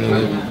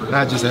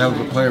not just a hell of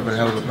a player, but a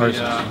hell of a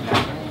person.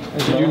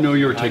 Did you know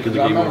you were taking the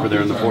game over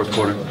there in the fourth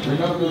quarter?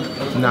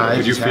 Nah,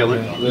 Did you feel it?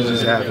 It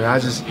just happened.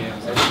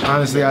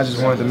 Honestly, I just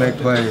wanted to make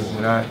plays,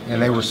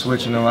 and they were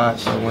switching a lot.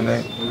 So when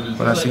I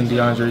seen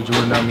DeAndre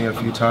Jordan on me a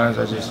few times,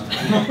 I just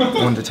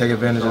wanted to take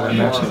advantage of that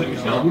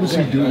matchup. What does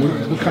he do?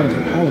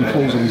 How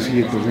imposing is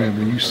he at the rim?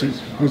 When you see,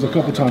 there's a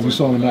couple times we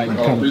saw him tonight and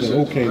kind of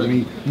said, okay, let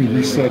me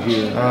reset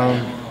here.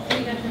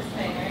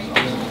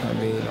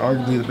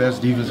 Arguably the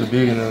best defensive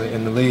big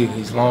in the league.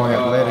 He's long,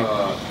 athletic,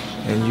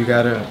 and you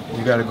gotta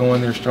go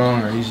in there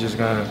strong, or he's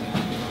gonna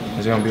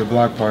be a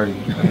block party.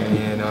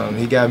 And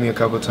he got me a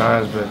couple of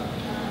times, but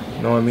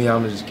knowing me, I'm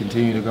gonna just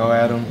continue to go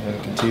at him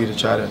and continue to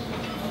try to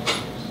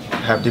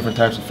have different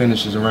types of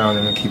finishes around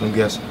him and keep him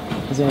guessing.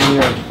 As you're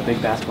a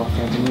big basketball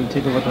fan, when you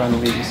take a look around the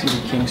league, you see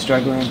the Kings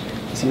struggling,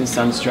 you see the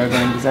Suns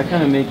struggling. Does that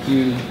kind of make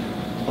you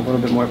a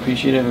little bit more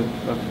appreciative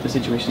of the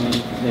situation that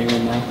you're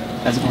in now,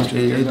 as opposed to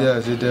it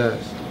does. It does.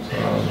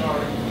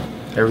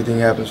 Everything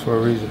happens for a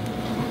reason.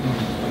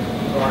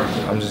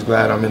 I'm just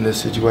glad I'm in this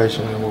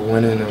situation and we're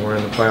winning and we're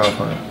in the playoff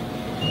hunt.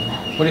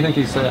 What do you think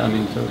he said? I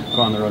mean, to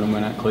go on the road and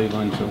win at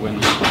Cleveland, to win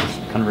this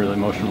kind of really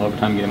emotional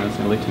overtime game against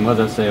the elite team, what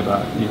does that say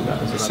about you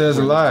guys? It says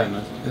a lot.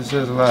 It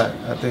says a lot.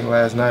 I think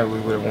last night we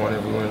would have won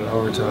if we went in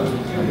overtime.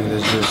 I mean,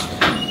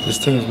 this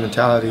team's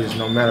mentality is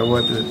no matter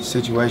what the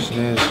situation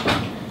is,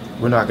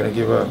 we're not going to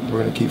give up.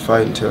 We're going to keep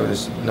fighting until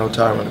there's no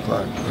time on the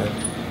clock.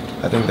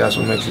 And I think that's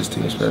what makes this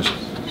team special.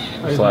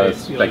 The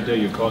other day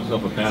you called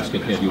yourself a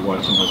basket head. You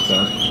watched so much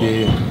basketball.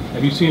 Yeah.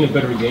 Have you seen a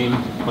better game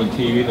on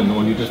TV than the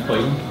one you just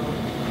played in?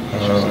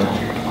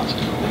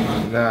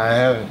 No, I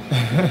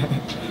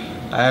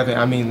haven't.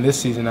 I mean, this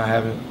season I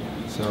haven't.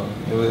 So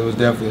it was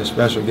definitely a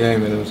special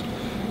game, and it was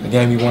a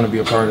game you want to be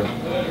a part of.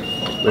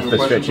 With the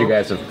stretch you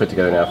guys have put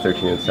together now,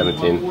 13 and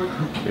 17,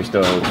 there's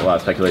still a lot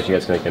of speculation you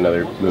guys can make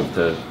another move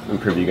to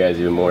improve you guys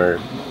even more.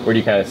 Where do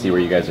you kind of see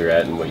where you guys are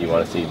at and what you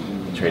want to see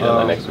traded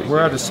on next week? We're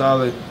at a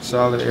solid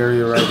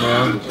area right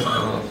now.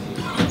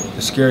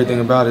 The scary thing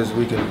about it is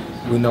we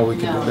know we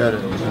can do better.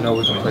 We know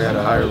we can play at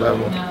a higher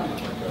level,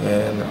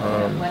 and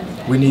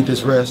we need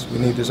this rest. We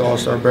need this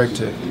All-Star break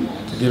to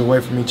get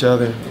away from each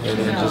other and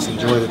just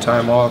enjoy the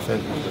time off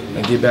and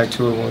get back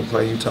to it when we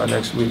play Utah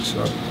next week.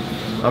 So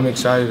I'm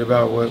excited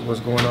about what's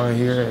going on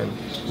here, and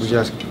we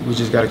just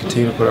got to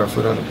continue to put our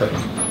foot on the pedal.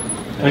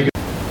 Thank you.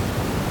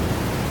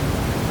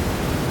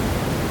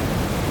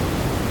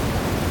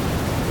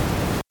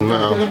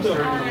 No.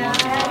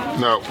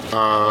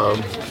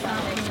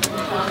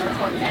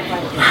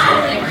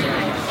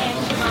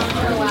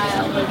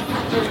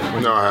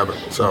 No, I haven't.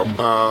 So.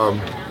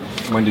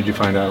 When did you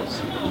find out?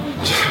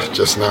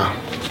 Just now.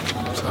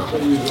 So.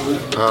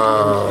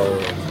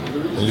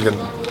 You can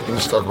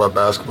just talk about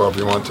basketball if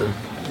you want to.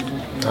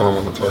 I don't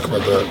want to talk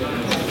about that.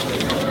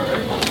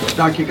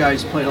 Doc, you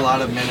guys played a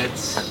lot of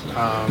minutes.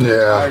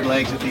 Yeah. Tired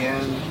legs at the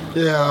end.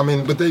 Yeah, I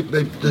mean, but they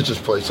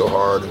just play so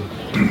hard, and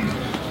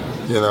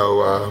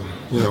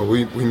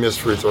we missed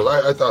free throws.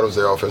 I thought it was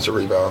the offensive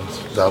rebounds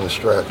down the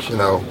stretch.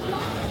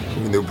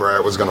 We knew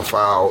Brad was going to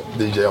foul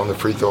DJ on the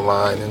free throw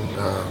line,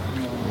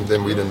 and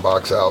then we didn't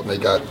box out, and they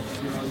got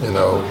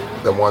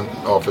the one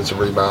offensive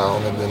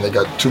rebound, and then they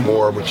got 2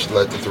 more, which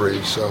led to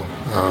 3. So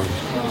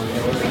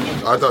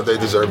I thought they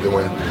deserved to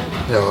win.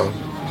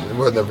 It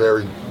wasn't a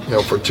very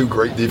for 2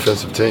 great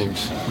defensive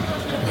teams.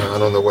 I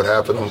don't know what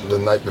happened on the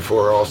night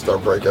before All-Star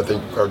break. I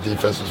think our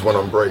defenses went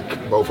on break,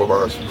 both of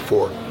ours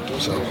before.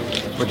 So,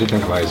 what do you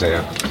think of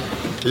Isaiah?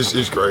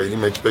 He's great. He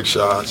makes big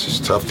shots. He's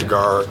tough to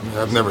guard.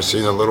 I've never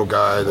seen a little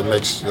guy that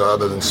makes,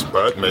 other than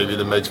Spud maybe,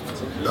 that makes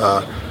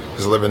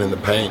is living in the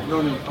paint.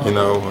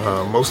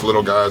 Most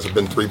little guys have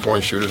been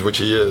 3-point shooters, which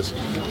he is.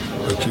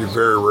 But you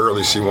very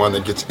rarely see one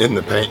that gets in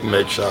the paint and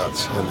makes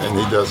shots, and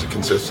he does it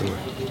consistently.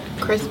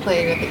 Chris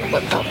played, I think,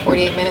 about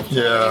 48 minutes?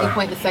 Yeah. At any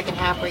point in the second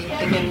half, were you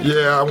thinking?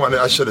 Yeah,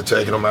 I should have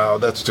taken him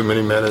out. That's too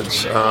many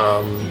minutes.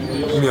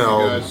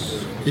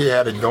 He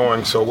had it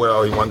going so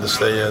well, he wanted to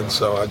stay in,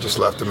 so I just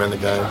left him in the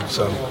game.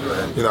 So,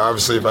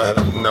 obviously if I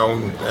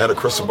had a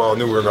crystal ball,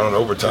 knew we were going to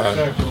overtime,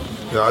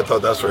 I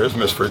thought that's where his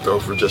missed free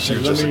throws were he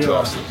was just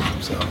exhausted.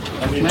 So.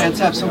 Lance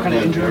have some kind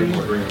of injury?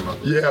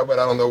 Yeah, but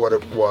I don't know what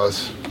it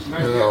was.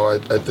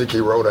 I think he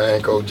rolled an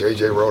ankle,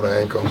 JJ rolled an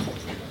ankle,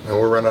 and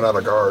we're running out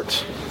of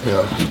guards.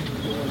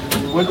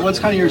 What's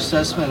kind of your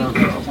assessment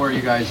of where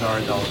you guys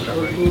are, though?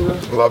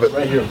 Love it.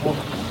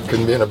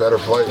 Couldn't be in a better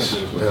place,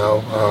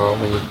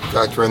 when you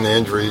factor in the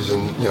injuries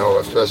and,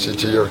 especially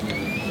to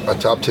a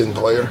top 10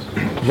 player,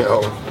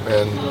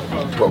 and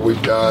what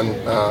we've done.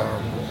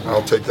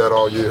 I'll take that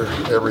all year,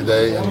 every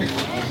day, and,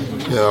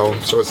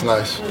 so it's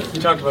nice.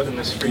 You talked about the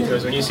missed free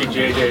throws. When you see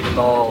JJ,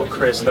 Duvall,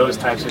 Chris, those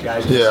types of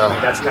guys,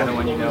 that's kind of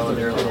when you know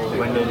they're a little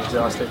winded,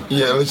 exhausted.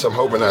 Yeah, at least I'm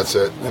hoping that's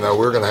it.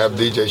 We're going to have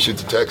DJ shoot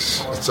the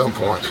Tex at some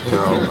point.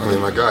 I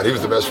mean, my God, he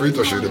was the best free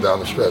throw shooter down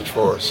the stretch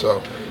for us.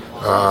 So,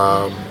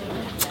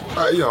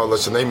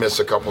 listen, they missed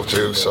a couple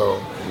too,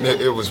 so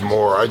it was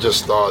more. I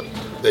just thought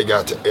they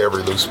got to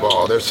every loose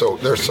ball. They're so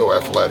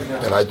athletic,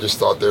 and I just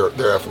thought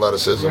their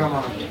athleticism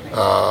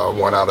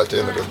won out at the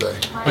end of the day.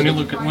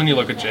 When you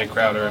look at Jay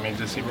Crowder, I mean,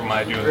 does he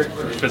remind you,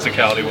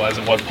 physicality-wise,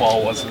 of what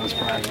Paul was in his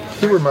prime?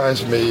 He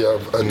reminds me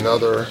of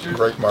another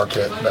great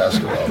Marquette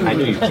basketball. I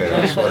knew you'd say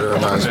that. That's what it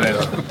reminds me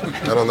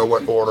of. I don't know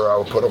what order I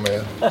would put them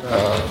in,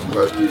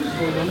 but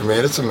I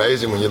mean, it's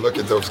amazing when you look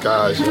at those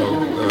guys.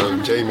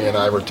 Jamie and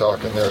I were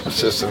talking, their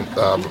assistant,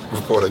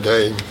 before the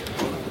game.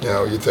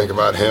 You think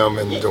about him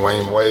and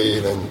Dwayne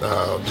Wade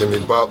and Jimmy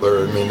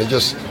Butler. I mean, they're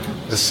just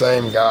the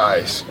same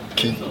guys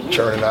keep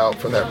churning out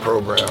from that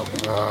program.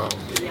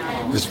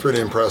 It's pretty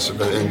impressive.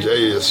 And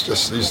Jay is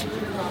he's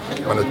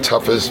one of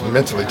the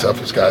mentally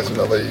toughest guys in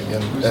the league.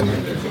 And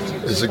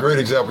it's a great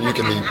example. You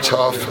can be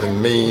tough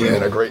and mean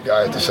and a great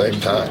guy at the same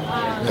time.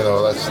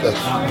 That's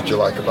what you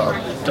like about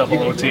it. Double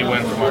OT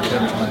win for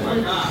Marquette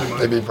tonight.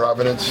 They beat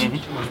Providence.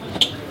 Mm-hmm.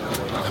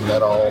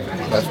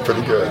 That's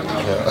pretty good.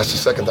 That's the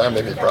second time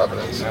they beat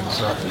Providence.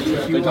 So.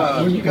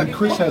 When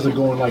Chris has it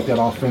going like that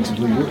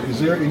offensively, is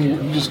there any,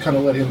 you just kind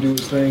of let him do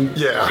his thing?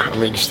 Yeah, I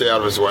mean, you stay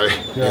out of his way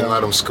and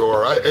let him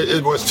score.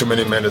 It was too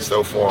many minutes,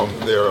 though, for him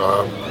there,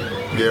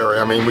 Gary.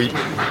 I mean,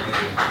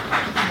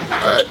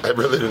 I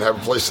really didn't have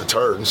a place to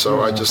turn,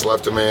 so I just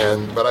left him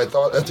in. But I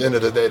thought at the end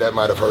of the day that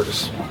might have hurt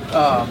us.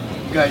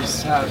 You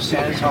guys have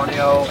San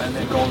Antonio and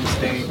then Golden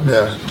State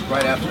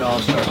right after the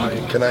All-Star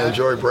break. Can I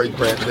enjoy break,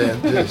 Brent,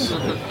 then? Yes.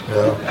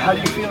 How do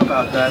you feel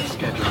about that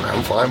schedule?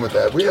 I'm fine with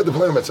that. We had to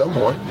play them at some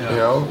point,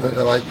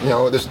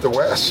 this is the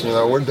West.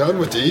 We're done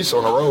with the East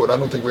on the road. I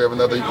don't think we have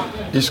another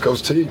East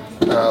Coast team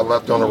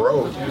left on the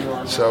road.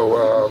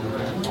 So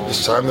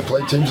it's time to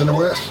play teams in the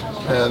West.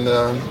 And,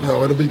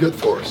 it'll be good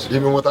for us,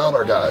 even without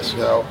our guys,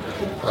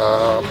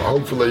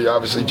 Hopefully,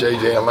 obviously,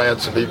 JJ and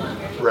Lance will be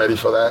ready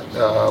for that.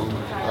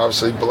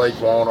 Obviously, Blake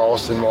won't,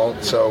 Austin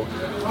won't, so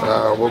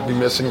we'll be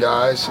missing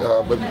guys.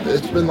 But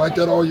it's been like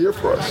that all year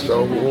for us,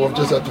 so we'll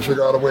just have to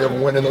figure out a way of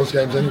winning those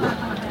games anyway.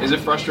 Is it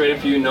frustrating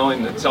for you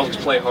knowing that Celtics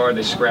play hard,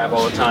 they scrap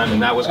all the time,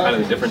 and that was kind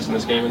of the difference in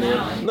this game in the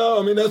end? No,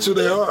 I mean, that's who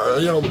they are.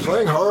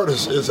 Playing hard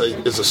is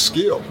a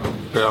skill.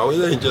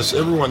 It ain't just,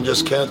 everyone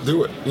just can't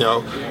do it.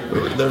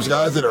 There's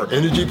guys that are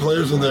energy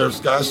players and there's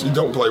guys who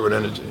don't play with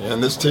energy.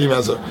 And this team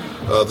has the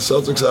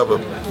Celtics have a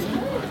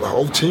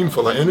whole team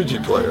full of energy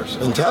players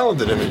and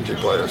talented energy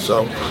players.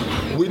 So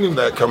we knew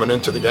that coming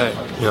into the game,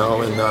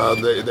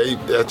 and they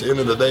at the end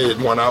of the day, it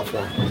won out for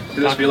them.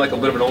 Did this feel like a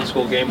bit of an old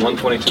school game,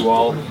 122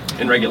 all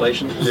in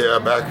regulation? Yeah,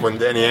 back when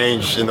Danny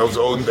Ainge, in those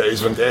olden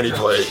days when Danny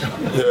played.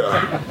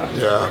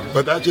 Yeah.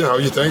 But that,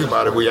 you think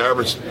about it, we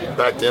averaged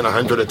back then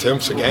 100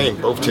 attempts a game,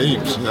 both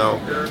teams. You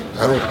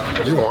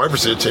won't ever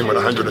see a team with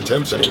 100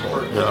 attempts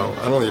anymore.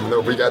 I don't even know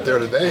if we got there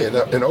today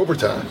in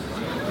overtime.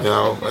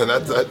 And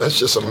that's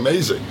just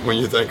amazing when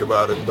you think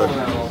about it.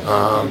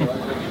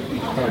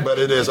 But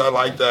it is. I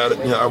like that.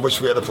 I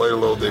wish we had to play a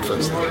little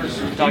defense.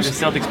 Dog, the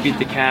Celtics beat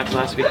the Cavs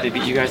last week. They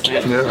beat you guys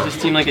tonight. Yeah. Does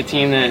this seem like a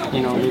team that,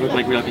 they look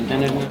like real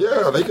contenders?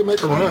 Yeah, they can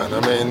make a run.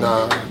 I mean,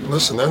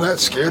 listen, they're not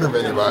scared of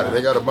anybody.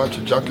 They got a bunch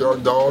of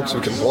junkyard dogs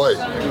who can play.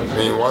 I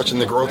mean, watching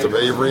the growth of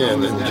Avery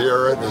and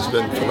Jarrett has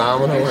been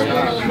phenomenal.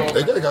 And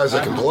they got guys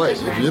that can play.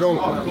 If you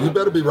don't, you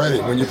better be ready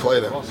when you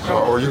play them,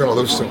 or you're going to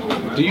lose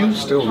them. Do you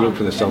still root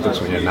for the Celtics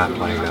when you're not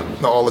playing them?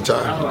 No, all the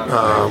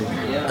time.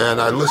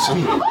 And I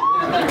listen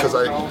because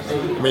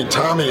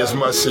Tommy is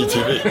must-see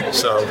TV.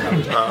 So,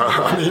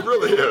 he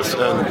really is.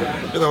 And,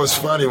 it's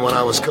funny, when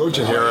I was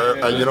coaching here,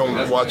 you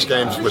don't watch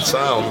games with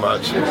sound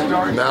much.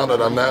 Now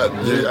that I'm not,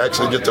 you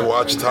actually get to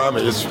watch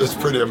Tommy. It's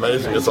pretty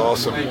amazing. It's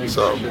awesome.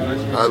 So,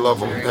 I love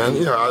them.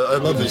 And, I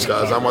love these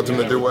guys. I want them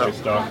to do well.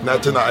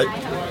 Not tonight,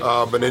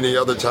 but any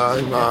other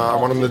time, I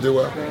want them to do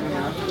well.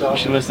 You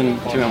should listen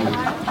to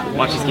him.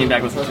 Watch this game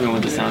back, listen to him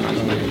with the sound on.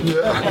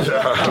 Yeah.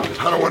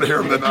 I don't want to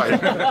hear him tonight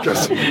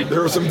because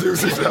there were some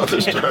doozies out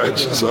the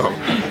stretch. So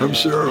I'm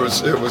sure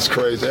it was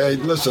crazy. Hey,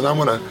 listen, I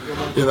want to,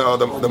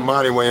 the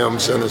Monty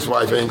Williams and his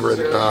wife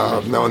Ingrid,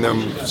 I've known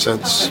them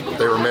since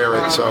they were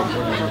married. So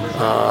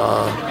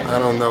I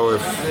don't know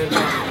if.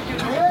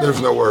 There's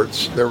no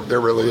words. There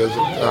really isn't.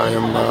 I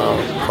am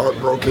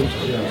heartbroken.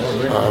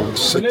 I'm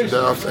sick to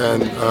death,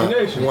 and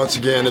once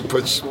again, it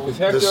puts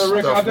this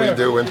stuff we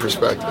do in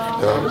perspective.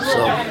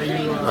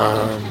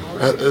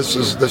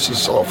 This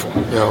is awful.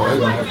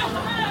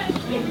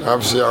 And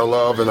obviously, our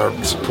love and our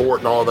support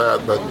and all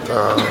that, but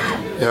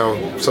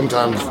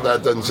sometimes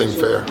that doesn't seem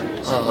fair.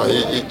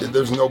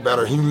 There's no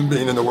better human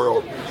being in the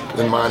world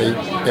than Monty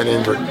and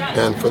Ingrid,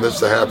 and for this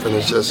to happen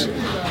is just,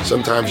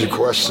 sometimes you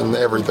question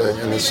everything,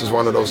 and this is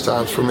one of those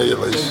times for me at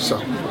least. So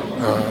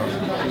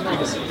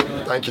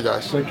thank you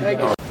guys. Thank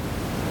you.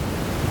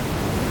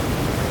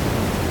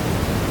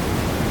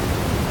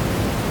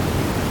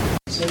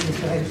 Brad,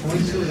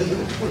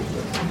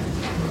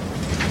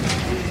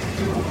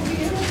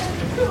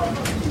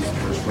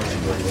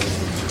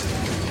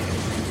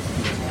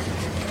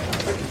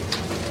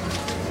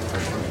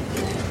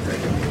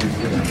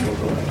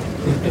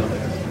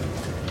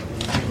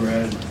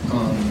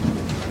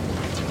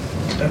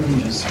 Evan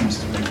just seems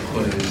to make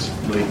plays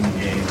late in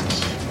games.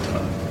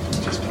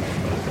 Just talking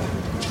about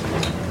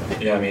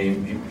that. Yeah, I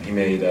mean, he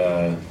made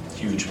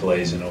huge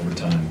plays in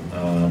overtime.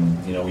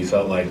 You know, we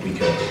felt like we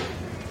could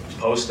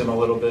post him a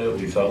little bit.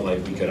 We felt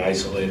like we could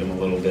isolate him a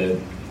little bit.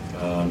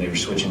 They were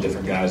switching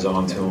different guys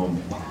onto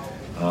him.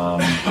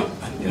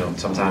 You know,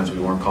 sometimes we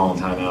weren't calling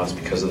timeouts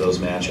because of those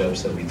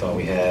matchups that we thought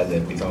we had,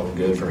 that we thought were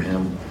good for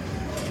him.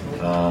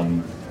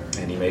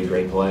 And he made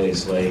great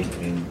plays late. I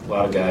mean, a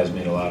lot of guys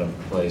made a lot of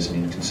plays. I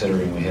mean,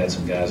 considering we had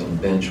some guys on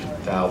the bench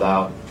fouled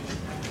out.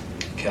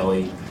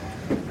 Kelly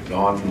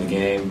gone from the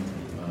game.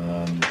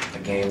 A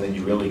game that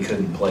you really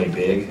couldn't play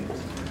big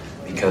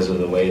because of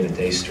the way that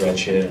they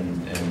stretch it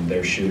and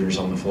their shooters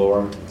on the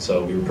floor.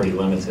 So we were pretty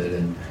limited,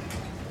 and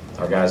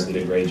our guys did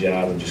a great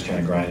job of just kind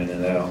of grinding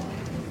it out.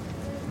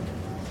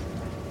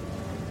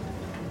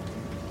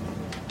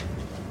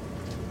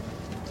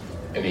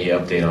 Any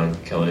update on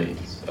Kelly?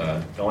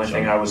 The only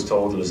thing I was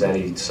told was that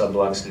he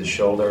subluxed his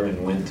shoulder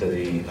and went to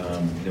the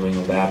New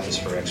England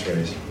Baptist for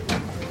x-rays.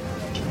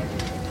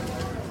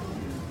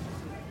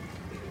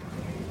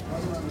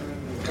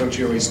 Coach,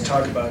 you always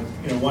talk about,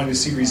 wanting to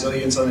see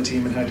resilience on the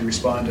team and how to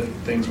respond to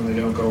things when they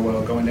don't go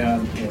well. Going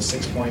down,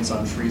 6 points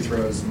on free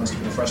throws must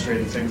have been a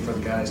frustrating thing for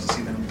the guys to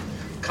see them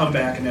come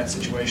back in that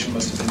situation.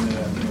 Must have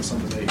been,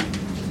 something they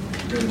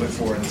really went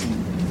for in the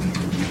team.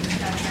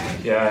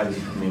 Yeah, I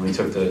mean, we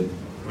took the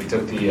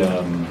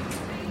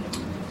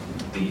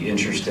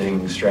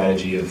interesting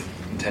strategy of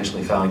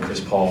intentionally fouling Chris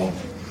Paul,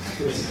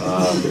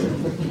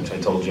 which I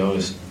told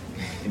Jonas.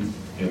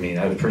 I mean,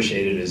 I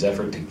appreciated his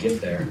effort to get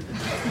there,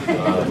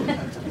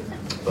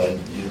 but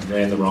he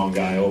ran the wrong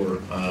guy over.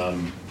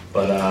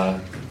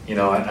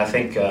 I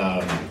think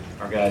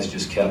our guys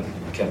just kept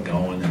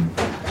going, and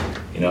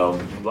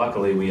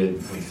luckily we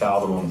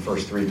fouled them on the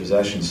first 3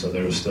 possessions, so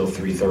there was still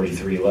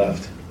 3:33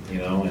 left.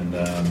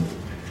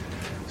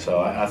 So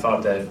I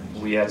thought that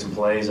we had some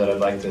plays that I'd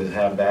like to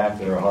have back.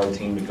 They're a hard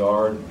team to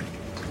guard.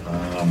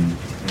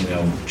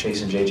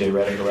 Chasing J.J.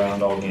 Redick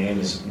around all game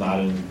is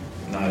not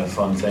a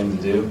fun thing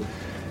to do.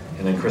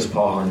 And then Chris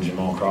Paul and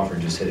Jamal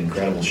Crawford just hit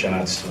incredible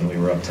shots when we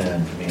were up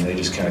 10. I mean, they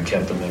just kind of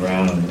kept them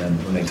around, and then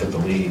when they took the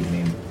lead,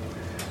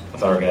 I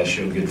thought our guys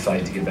showed a good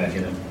fight to get back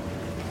in it.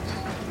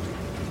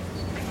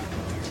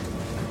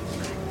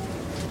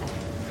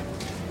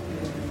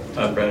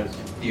 Brad,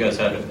 you guys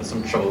had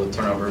some trouble with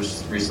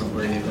turnovers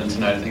recently, and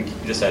tonight I think you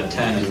just had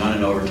 10 and none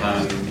in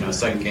overtime.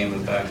 Second game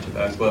of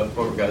back-to-back. What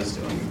were guys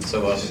doing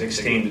so well?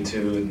 16-2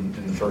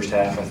 in the first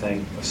half, I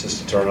think,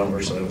 assisted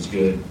turnovers, so that was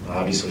good.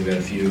 Obviously, we had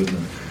a few in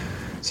the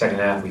second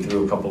half. We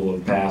threw a couple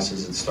of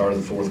passes at the start of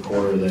the fourth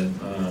quarter that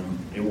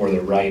were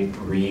the right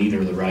read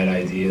or the right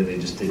idea. They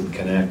just didn't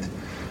connect.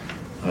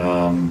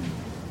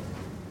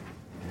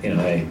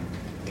 Hey,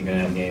 you're going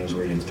to have games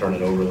where you turn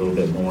it over a little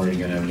bit more. You're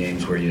going to have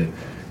games where you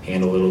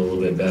handle it a little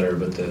bit better.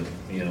 But the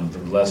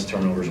less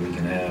turnovers we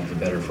can have, the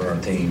better for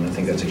our team. I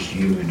think that's a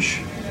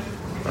huge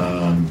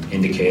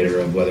indicator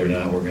of whether or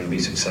not we're going to be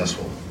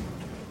successful.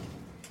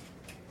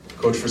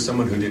 Coach, for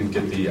someone who didn't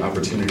get the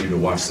opportunity to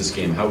watch this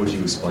game, how would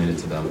you explain it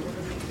to them?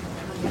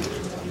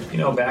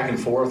 Back and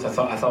forth.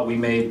 I thought we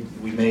made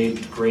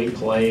great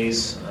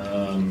plays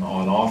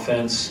on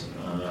offense.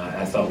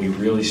 I thought we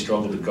really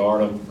struggled to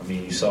guard them. I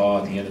mean, you saw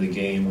at the end of the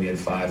game we had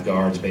 5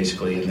 guards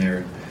basically in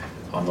there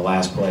on the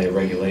last play of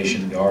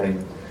regulation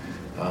guarding.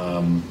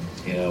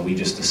 We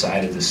just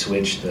decided to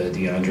switch the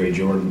DeAndre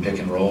Jordan pick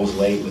and rolls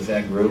late with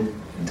that group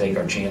and take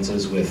our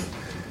chances with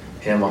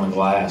him on the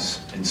glass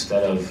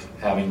instead of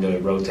having to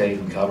rotate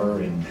and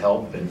cover and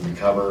help and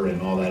recover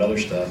and all that other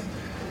stuff.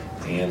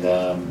 And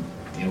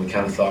we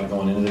kind of thought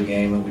going into the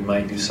game that we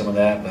might do some of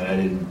that, but I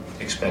didn't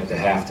expect to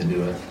have to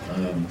do it.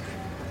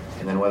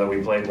 And then whether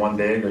we played one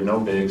big or no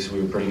bigs,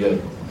 we were pretty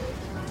good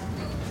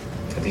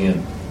at the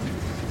end.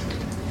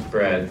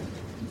 Brad,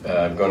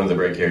 going to the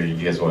break here, you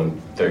guys won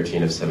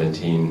 13 of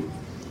 17.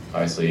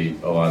 Obviously,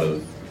 a lot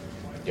of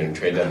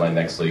trade deadline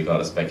next week, a lot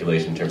of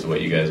speculation in terms of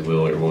what you guys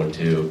will or won't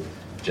do.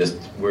 Just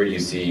where do you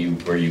see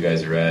where you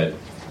guys are at,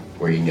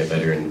 where you can get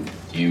better, and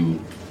you've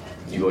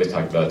always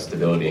talked about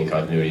stability and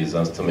continuity. Is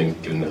that something,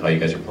 given how you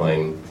guys are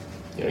playing,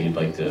 you'd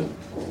like to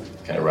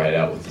kind of ride it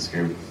out with this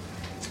group?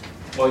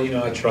 Well,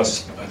 I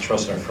trust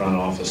our front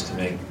office to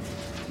make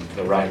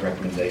the right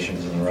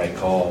recommendations and the right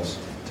calls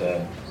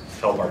to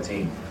help our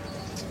team.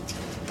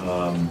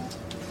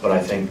 But I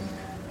think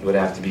it would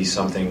have to be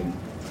something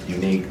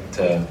unique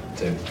to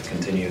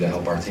continue to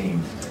help our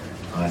team.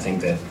 I think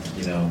that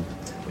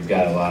we've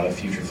got a lot of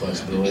future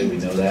flexibility. We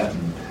know that,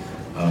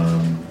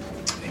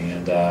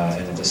 and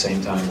at the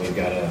same time we've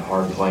got a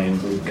hard playing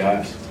group of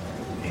guys,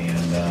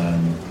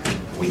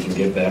 and we can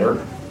get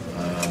better.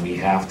 We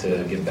have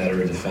to get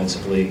better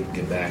defensively,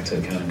 get back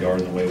to kind of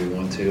guarding the way we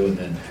want to, and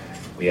then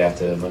we have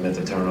to limit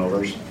the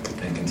turnovers.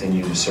 and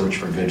continue to search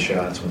for good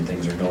shots when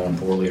things are going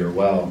poorly or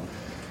well.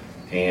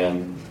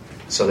 And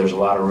so there's a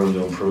lot of room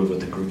to improve with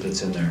the group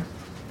that's in there.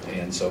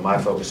 And so my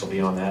focus will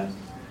be on that.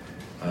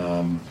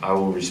 I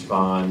will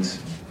respond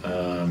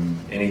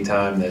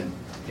anytime that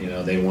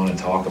they want to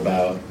talk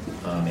about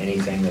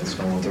anything that's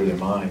going through their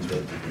minds.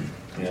 But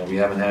we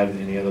haven't had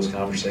any of those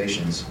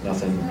conversations.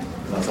 Nothing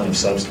of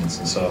substance.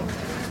 And so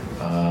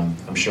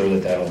I'm sure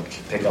that'll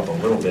pick up a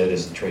little bit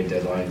as the trade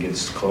deadline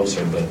gets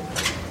closer. But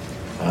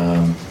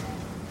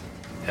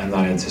I'm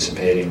not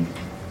anticipating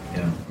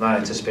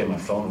my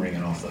phone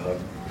ringing off the hook.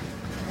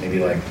 Maybe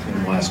like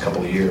in the last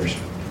couple of years.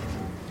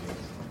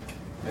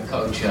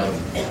 Coach,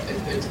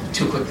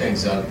 two quick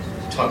things.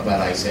 Talk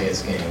about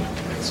Isaiah's game.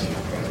 Some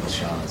incredible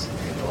shots.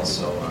 And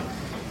also,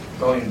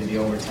 going into the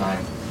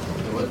overtime,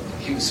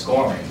 he was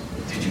scoring.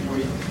 Were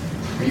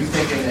you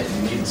thinking that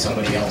you needed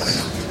somebody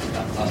else?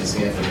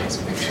 Obviously, Evan made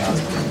some big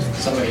shots, but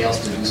somebody else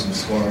to do some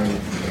scoring?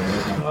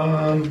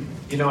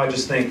 I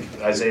just think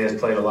Isaiah's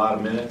played a lot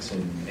of minutes,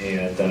 and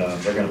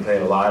they're going to pay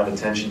a lot of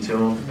attention to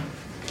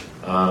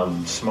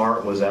him.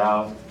 Smart was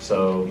out,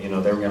 so they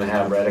were going to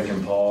have Reddick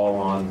and Paul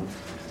on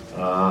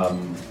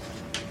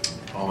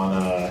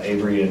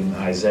Avery and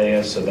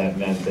Isaiah, so that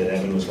meant that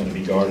Evan was going to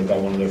be guarded by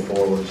one of their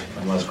forwards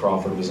unless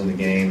Crawford was in the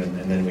game,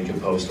 and then we could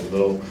post a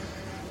little.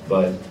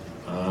 But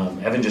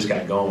Evan just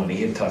got going. He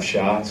hit tough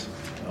shots,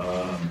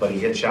 but he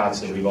hit shots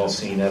that we've all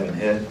seen Evan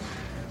hit.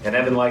 And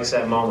Evan likes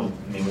that moment.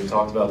 I mean, we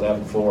talked about that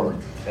before.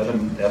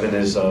 Evan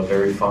is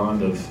very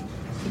fond of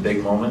the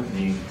big moment, and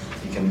he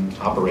can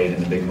operate in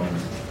the big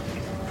moment.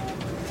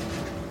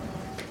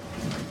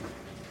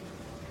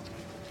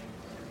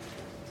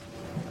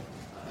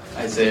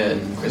 Isaiah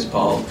and Chris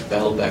Paul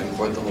battled back and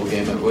forth the whole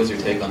game. What was your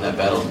take on that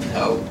battle and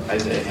how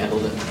Isaiah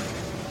handled it?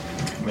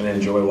 I'm going to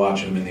enjoy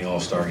watching him in the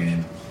All-Star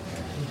game.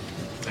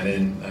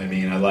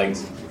 I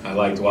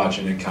liked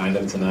watching it kind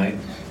of tonight,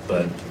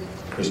 but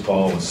Chris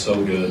Paul was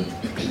so good,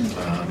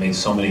 made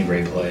so many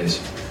great plays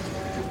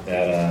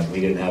that we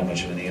didn't have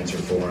much of an answer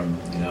for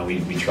him.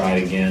 We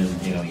tried again.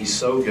 He's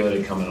so good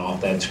at coming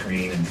off that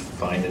screen and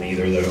finding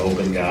either the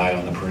open guy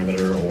on the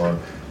perimeter or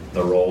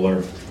the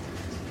roller,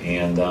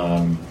 and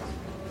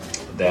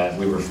that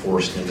we were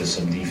forced into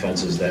some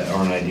defenses that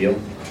aren't ideal.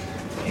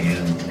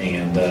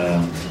 And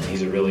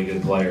he's a really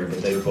good player,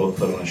 but they both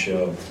put on a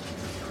show.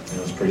 It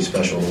was pretty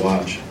special to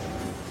watch.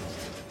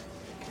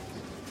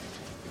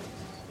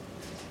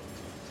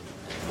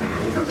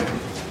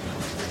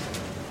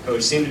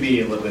 Coach, seemed to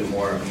be a little bit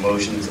more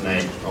emotion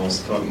tonight,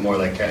 almost more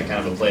like kind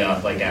of a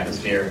playoff-like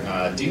atmosphere.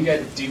 Do you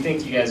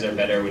think you guys are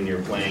better when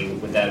you're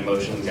playing with that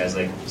emotion? Guys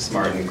like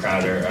Smart and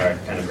Crowder are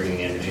kind of bringing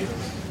the energy.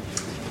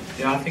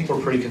 I think we're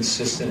pretty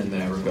consistent in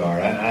that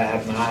regard.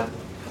 I've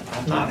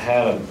not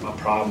had a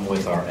problem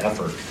with our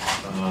effort.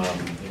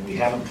 We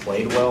haven't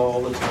played well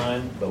all the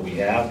time, but we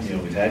have.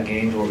 We've had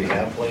games where we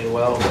have played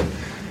well. But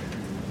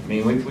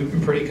we've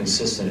been pretty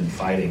consistent in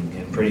fighting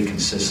and pretty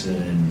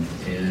consistent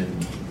in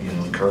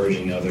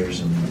encouraging others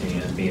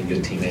and being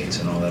good teammates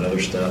and all that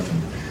other stuff.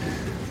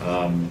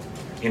 And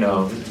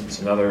it's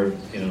another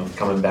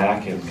coming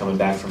back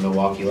from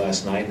Milwaukee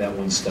last night. That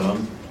one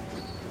stung.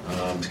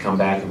 To come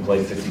back and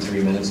play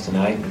 53 minutes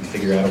tonight and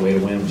figure out a way to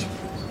win was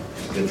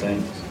a good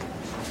thing.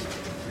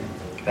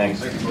 Thanks.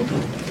 Thanks,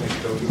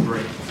 Coach.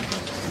 Great.